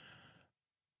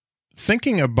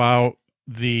 Thinking about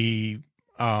the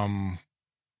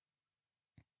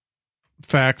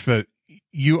fact that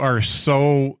you are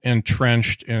so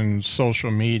entrenched in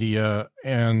social media,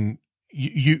 and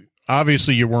you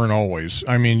obviously you weren't always.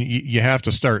 I mean, you have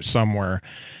to start somewhere.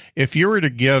 If you were to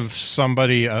give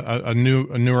somebody a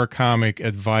newer comic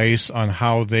advice on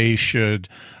how they should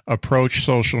approach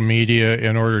social media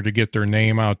in order to get their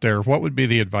name out there, what would be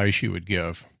the advice you would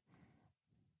give?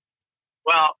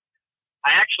 Well,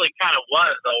 I actually kind of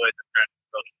was always a friend of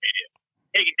social media,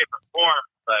 taking different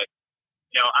forms, but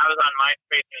I was on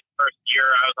MySpace in its first year.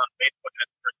 I was on Facebook in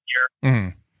its first year.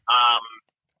 Mm-hmm.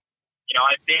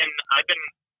 I've been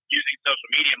using social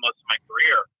media most of my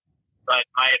career, but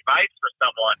my advice for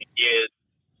someone is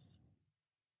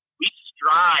we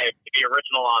strive to be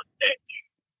original on stage.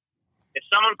 If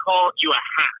someone called you a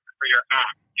hack for your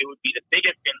act, it would be the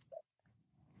biggest insult.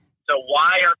 So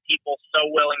why are people so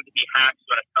willing to be hacks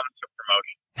when it comes to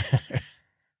promotion?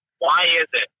 Why is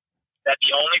it that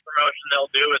the only promotion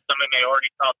they'll do is something they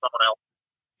already saw someone else?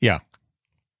 Yeah.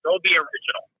 Go be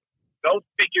original. Go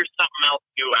figure something else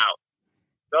new out.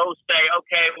 Go say,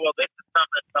 okay, well, this is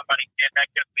something that somebody did.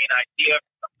 That gives me an idea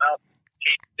for something else.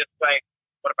 Change it this way.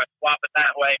 What if I swap it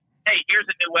that way? Hey, here's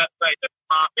a new website that's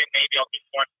popping. Maybe I'll do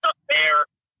more stuff there,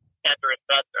 et cetera, et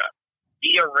cetera.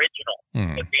 Be original.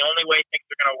 Because the only way things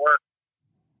are going to work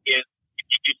is if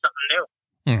you do something new.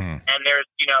 Mm-hmm. And there's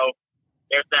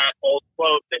that old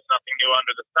quote, there's nothing new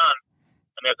under the sun.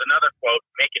 And there's another quote,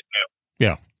 make it new.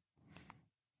 Yeah.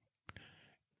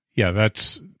 Yeah,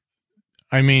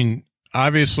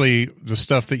 obviously the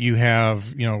stuff that you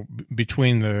have,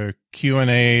 between the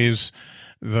Q&As,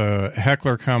 the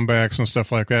heckler comebacks and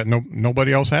stuff like that,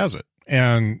 nobody else has it.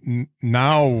 And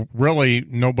now really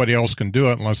nobody else can do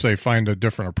it unless they find a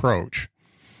different approach,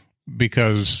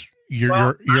 because you're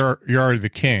already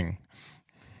the king.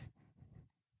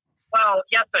 Well,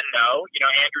 yes and no.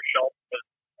 Andrew Schultz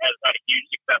has had a huge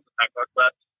success with Heckler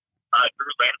Clips.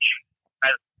 Drew Lynch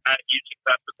has had a huge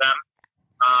success with them.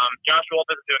 Josh Wolf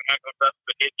is doing Heckler Clips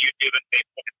with his YouTube and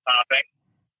Facebook is popping.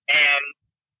 And,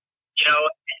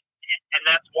 and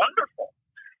that's wonderful.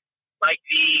 Like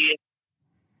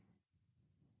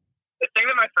the thing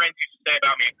that my friends used to say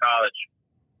about me in college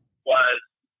was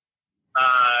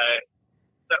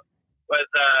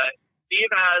Steve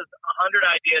has 100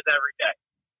 ideas every day.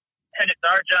 And it's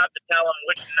our job to tell him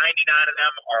which 99 of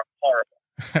them are horrible.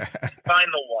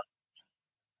 Find the one.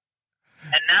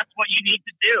 And that's what you need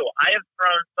to do. I have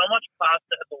thrown so much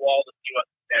pasta at the wall to see what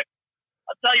sticks.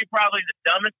 I'll tell you probably the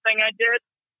dumbest thing I did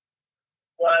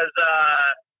was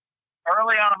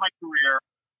early on in my career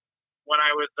when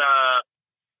I would go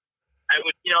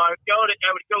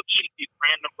eat at these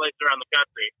random places around the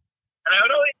country, and I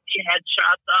would always see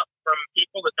headshots up from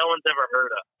people that no one's ever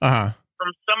heard of. Uh-huh.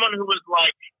 From someone who was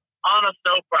like on a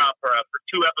soap opera for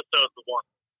 2 episodes of one.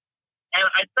 And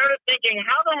I started thinking,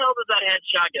 how the hell does that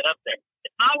headshot get up there?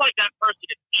 It's not like that person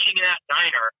is eating in that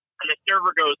diner and the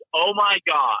server goes, "Oh my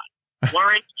God,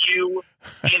 weren't you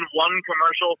in one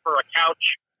commercial for a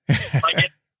couch?"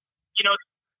 Like,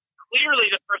 clearly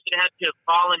the person had to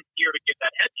volunteer to get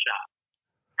that headshot.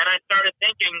 And I started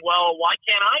thinking, well, why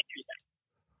can't I do that?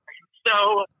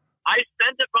 So I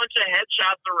sent a bunch of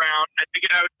headshots around. I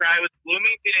figured I would try with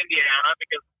Bloomington, Indiana,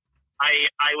 because I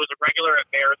was a regular at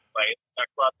Bear's Place, that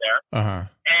club there. Uh-huh.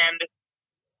 And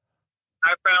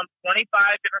I found 25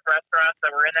 different restaurants that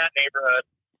were in that neighborhood.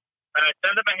 And I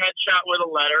sent them a headshot with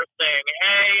a letter saying,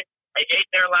 hey, I ate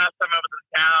there last time I was in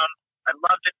town. I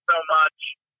loved it so much.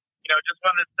 Just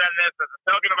wanted to send this as a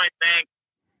token of my thanks.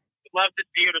 I'd love to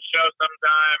see you at a show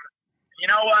sometime. You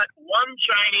know what? One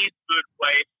Chinese food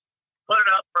place put it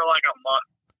up for like a month.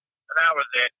 And that was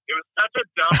it. It was such a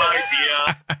dumb idea.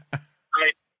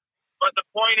 But the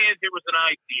point is, it was an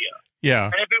idea.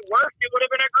 Yeah. And if it worked, it would have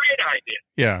been a great idea.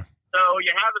 Yeah. So you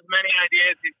have as many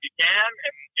ideas as you can,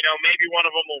 and maybe one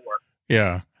of them will work.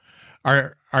 Yeah.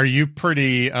 Are you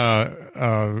pretty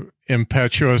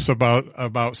impetuous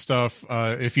about stuff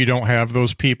if you don't have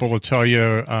those people to tell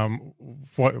you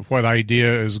what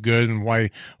idea is good and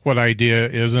what idea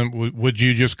isn't? Would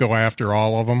you just go after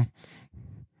all of them?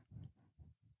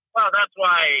 Well, that's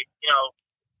why I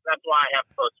have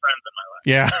close friends in my life.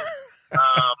 Yeah.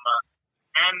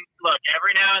 And look,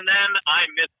 every now and then I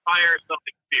misfire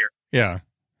something fierce. Yeah.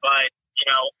 But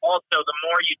also the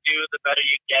more you do, the better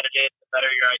you get at it, the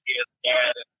better your ideas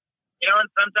get. And, and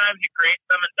sometimes you create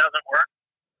something that doesn't work.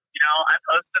 I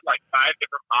posted like 5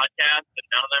 different podcasts and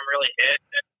none of them really hit.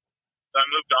 And so I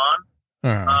moved on.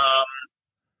 Uh-huh.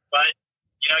 But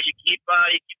you keep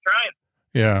trying.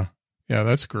 Yeah. Yeah,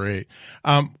 that's great.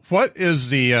 What is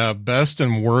the best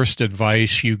and worst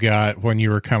advice you got when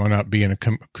you were coming up being a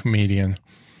comedian?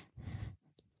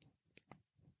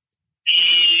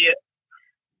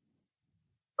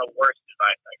 The worst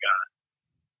advice I got.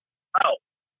 Oh,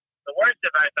 the worst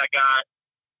advice I got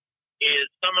is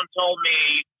someone told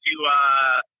me to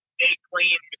stay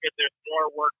clean because there's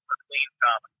more work for clean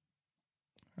comics.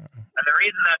 And the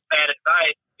reason that's bad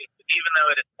advice is that even though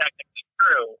it is technically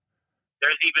true,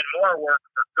 there's even more work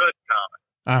for good comics.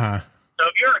 Uh-huh. So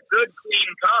if you're a good, clean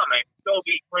comic, go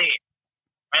be clean.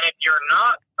 And if you're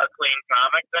not a clean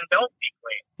comic, then don't be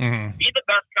clean. Mm-hmm. Be the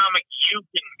best comic you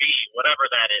can be, whatever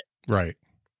that is. Right.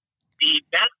 The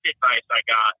best advice I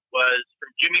got was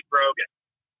from Jimmy Brogan.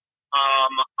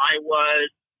 I was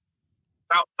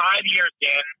about 5 years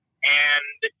in, and,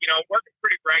 working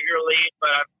pretty regularly,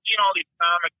 but I'm seeing all these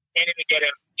comics can't even get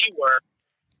MC work,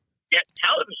 get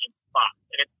television spots.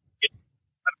 And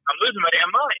I'm losing my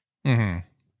damn mind. Mm-hmm.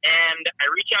 And I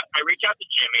reach out to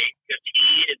Jimmy because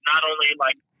he is not only a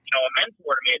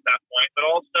mentor to me at that point, but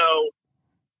also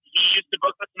he used to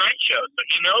book the Tonight Show, so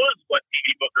he knows what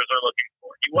TV bookers are looking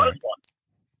for. He was one.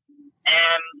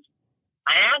 And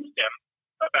I asked him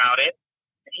about it,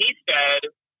 and he said,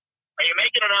 "Are you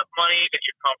making enough money that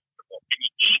you're comfortable? Can you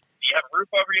eat? Do you have a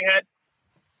roof over your head?"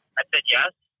 I said,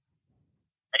 "Yes."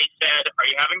 And he said, "Are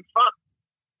you having fun?"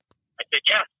 I said,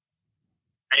 "Yes."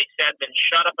 And he said, "Then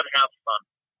shut up and have fun."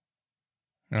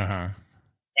 Uh-huh.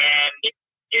 And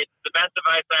it's the best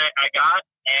advice I got,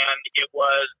 and it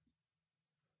was,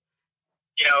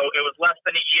 it was less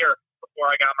than a year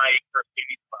before I got my first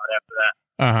TV spot after that.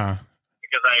 Uh-huh.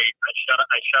 Because I shut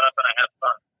up and I had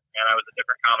fun, and I was a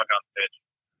different comic on stage.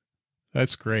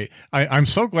 That's great. I'm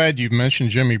so glad you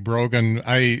mentioned Jimmy Brogan.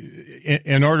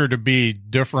 In order to be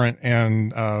different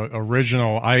and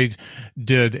original, I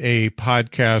did a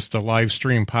podcast, a live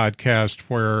stream podcast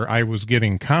where I was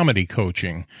getting comedy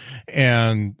coaching,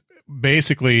 and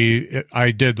basically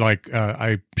I did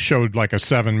I showed like a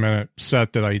 7-minute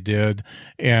set that I did,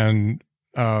 and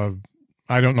I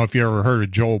don't know if you ever heard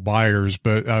of Joel Byers,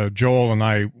 but Joel and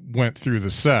I went through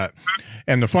the set.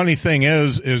 And the funny thing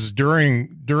is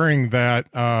during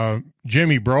that,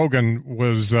 Jimmy Brogan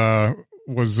was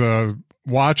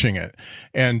watching it,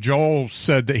 and Joel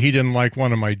said that he didn't like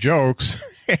one of my jokes.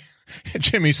 And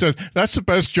Jimmy said, "That's the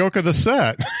best joke of the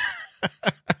set."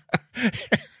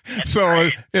 So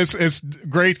it's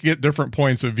great to get different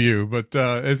points of view, but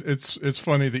it's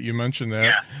funny that you mentioned that.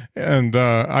 Yeah. And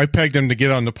I pegged him to get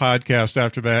on the podcast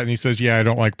after that, and he says, "Yeah, I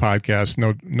don't like podcasts,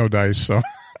 no dice." So,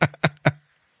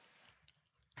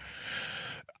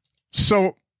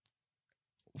 so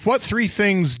what 3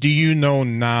 things do you know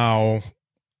now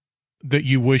that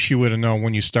you wish you would have known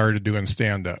when you started doing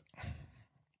stand-up?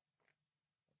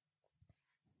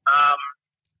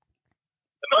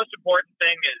 The most important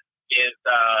thing is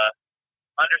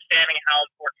understanding how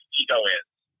important ego is.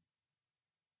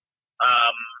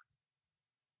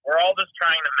 We're all just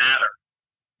trying to matter.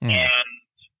 And,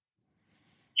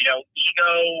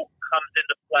 ego comes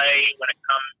into play when it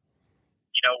comes,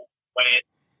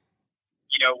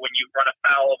 when you run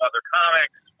afoul of other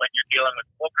comics, when you're dealing with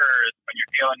bookers, when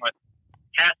you're dealing with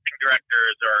casting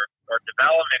directors or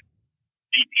development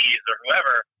VPs or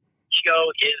whoever.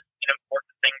 Ego is an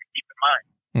important thing to keep in mind.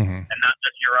 Mm-hmm. And not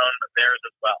just your own, but theirs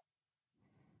as well.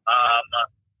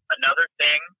 Another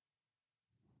thing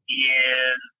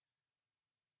is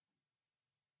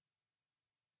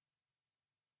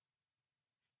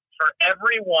for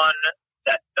everyone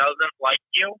that doesn't like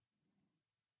you,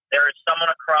 there is someone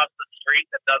across the street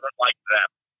that doesn't like them.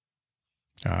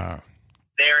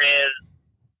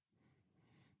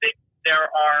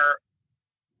 There are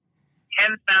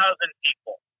 10,000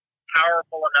 people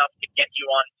powerful enough to get you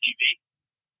on TV.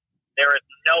 There is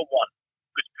no one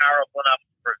who's powerful enough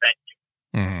to prevent you.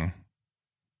 Mm-hmm.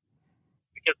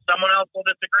 Because someone else will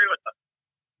disagree with them.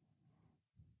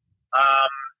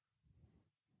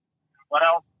 What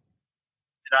else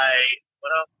would I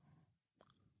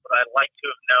like to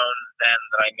have known then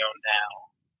that I know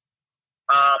now?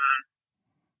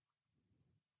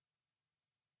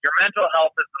 Your mental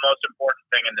health is the most important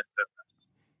thing in this business.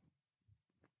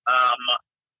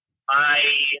 I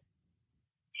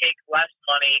take less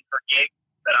money for gigs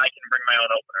that I can bring my own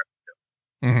openers to.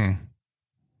 Mm-hmm.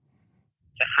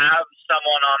 To have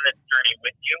someone on this journey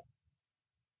with you,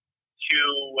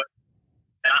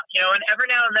 and every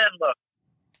now and then, look,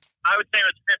 I would say it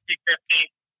was 50-50,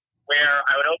 where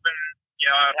I would open,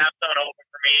 I would have someone open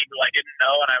for me who I didn't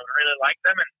know, and I would really like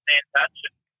them and stay in touch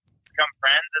and become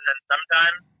friends, and then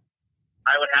sometimes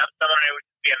I would have someone who would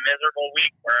be a miserable week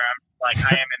where I'm like,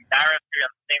 I am embarrassed to be on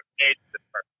the same stage as this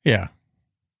person. Yeah.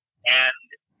 And,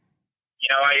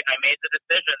 I made the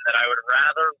decision that I would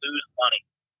rather lose money.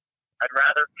 I'd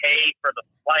rather pay for the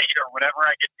flight or whatever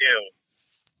I could do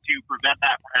to prevent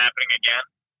that from happening again.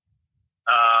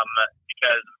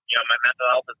 Because, my mental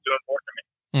health is too important to me.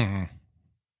 Mm-hmm.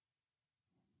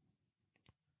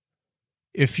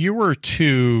 if you were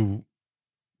to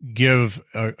give,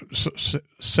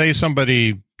 say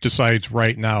somebody decides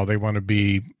right now they want to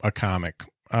be a comic,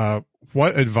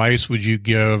 what advice would you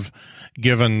give,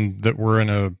 given that we're in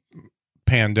a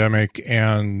pandemic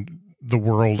and the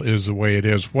world is the way it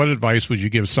is? What advice would you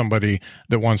give somebody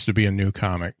that wants to be a new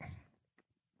comic?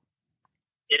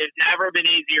 It has never been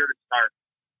easier to start,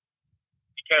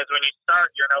 because when you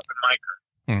start, you're an open micer.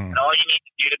 And all you need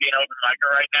to do to be an open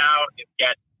micer right now is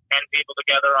get 10 people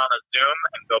together on a Zoom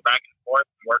and go back and forth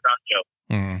and work on jokes.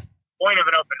 The point of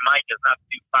an open mic is not to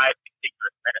do 5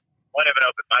 contiguous minutes. The point of an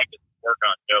open mic is to work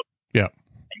on jokes. Yeah.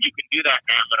 And you can do that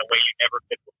now in a way you never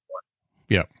could before.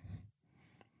 Yep.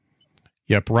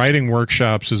 Yep. Writing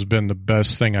workshops has been the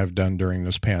best thing I've done during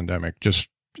this pandemic.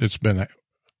 It's been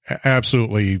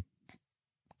absolutely,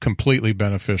 completely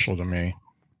beneficial to me.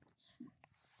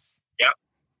 Yep.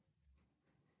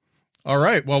 All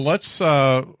right. Well, let's,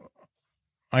 I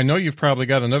know you've probably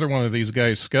got another one of these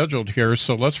guys scheduled here,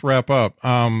 so let's wrap up.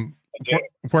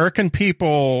 Where can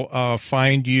people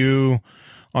find you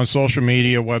on social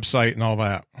media, website, and all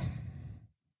that?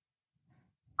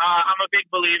 I'm a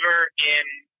big believer in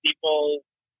people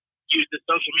use the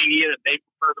social media that they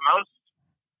prefer the most.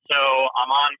 So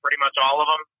I'm on pretty much all of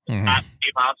them. At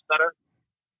Steve Hofstetter.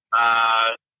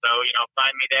 So,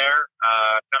 find me there.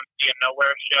 Come see a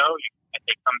Nowhere show. I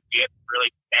think come see it, really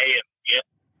stay and see it.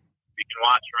 You can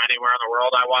watch from anywhere in the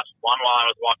world. I watched one while I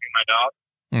was walking my dog.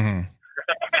 And,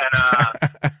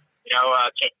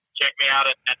 check me out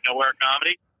at Nowhere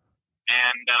Comedy.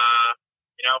 And,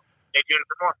 stay tuned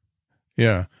for more.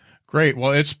 Yeah. Great.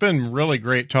 Well, it's been really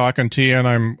great talking to you, and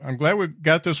I'm glad we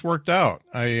got this worked out.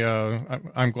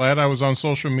 I'm glad I was on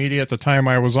social media at the time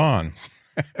I was on.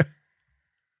 Yeah,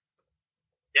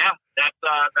 that's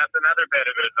another bit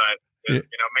of advice.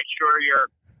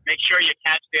 Make sure you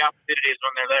catch the opportunities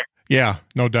when they're there. Yeah,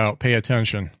 no doubt. Pay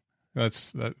attention.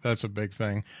 That's a big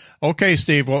thing. Okay,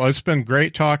 Steve. Well, it's been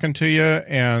great talking to you,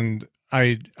 and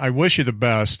I wish you the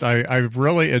best. I've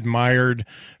really admired,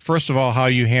 first of all, how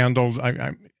you handled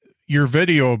your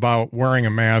video about wearing a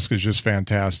mask is just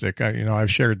fantastic.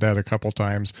 I've shared that a couple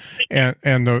times, and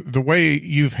the way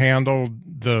you've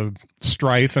handled the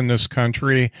strife in this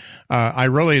country, I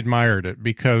really admired it,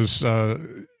 because I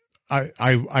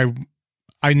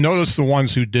noticed the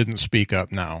ones who didn't speak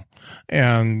up now,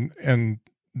 and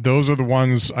those are the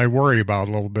ones I worry about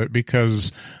a little bit,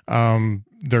 because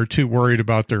they're too worried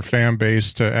about their fan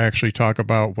base to actually talk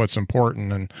about what's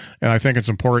important, and I think it's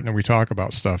important that we talk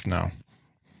about stuff now.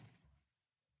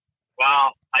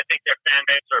 Well, I think their fan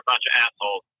base are a bunch of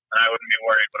assholes, and I wouldn't be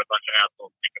worried what a bunch of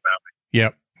assholes think about me.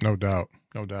 Yep, no doubt.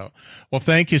 No doubt. Well,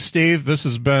 thank you, Steve. This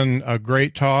has been a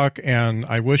great talk, and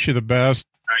I wish you the best.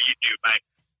 All right, you too. Bye.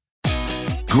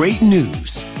 Great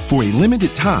news. For a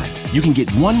limited time, you can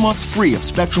get 1 month free of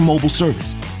Spectrum Mobile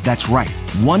service. That's right,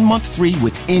 1 month free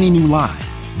with any new line.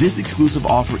 This exclusive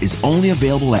offer is only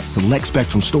available at select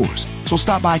Spectrum stores, so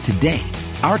stop by today.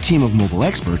 Our team of mobile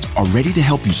experts are ready to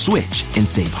help you switch and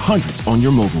save hundreds on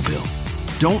your mobile bill.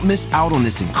 Don't miss out on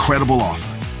this incredible offer.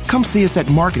 Come see us at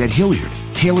Market at Hilliard,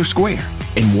 Taylor Square,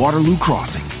 and Waterloo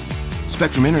Crossing.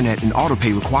 Spectrum Internet and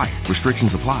autopay required.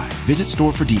 Restrictions apply. Visit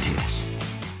store for details.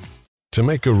 To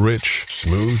make a rich,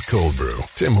 smooth cold brew,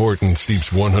 Tim Hortons steeps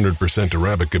 100%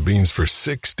 Arabica beans for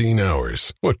 16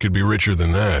 hours. What could be richer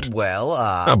than that? Well,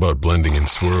 How about blending in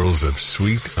swirls of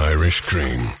sweet Irish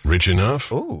cream? Rich enough?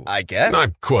 Ooh, I guess.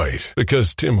 Not quite,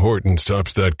 because Tim Hortons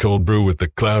tops that cold brew with the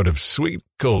cloud of sweet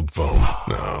cold foam.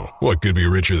 Now, what could be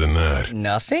richer than that?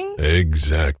 Nothing?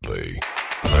 Exactly.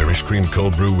 Irish cream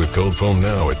cold brew with cold foam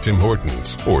now at Tim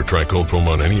Hortons. Or try cold foam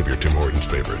on any of your Tim Hortons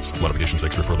favorites. Modifications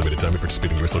extra for a limited time at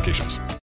participating U.S. locations.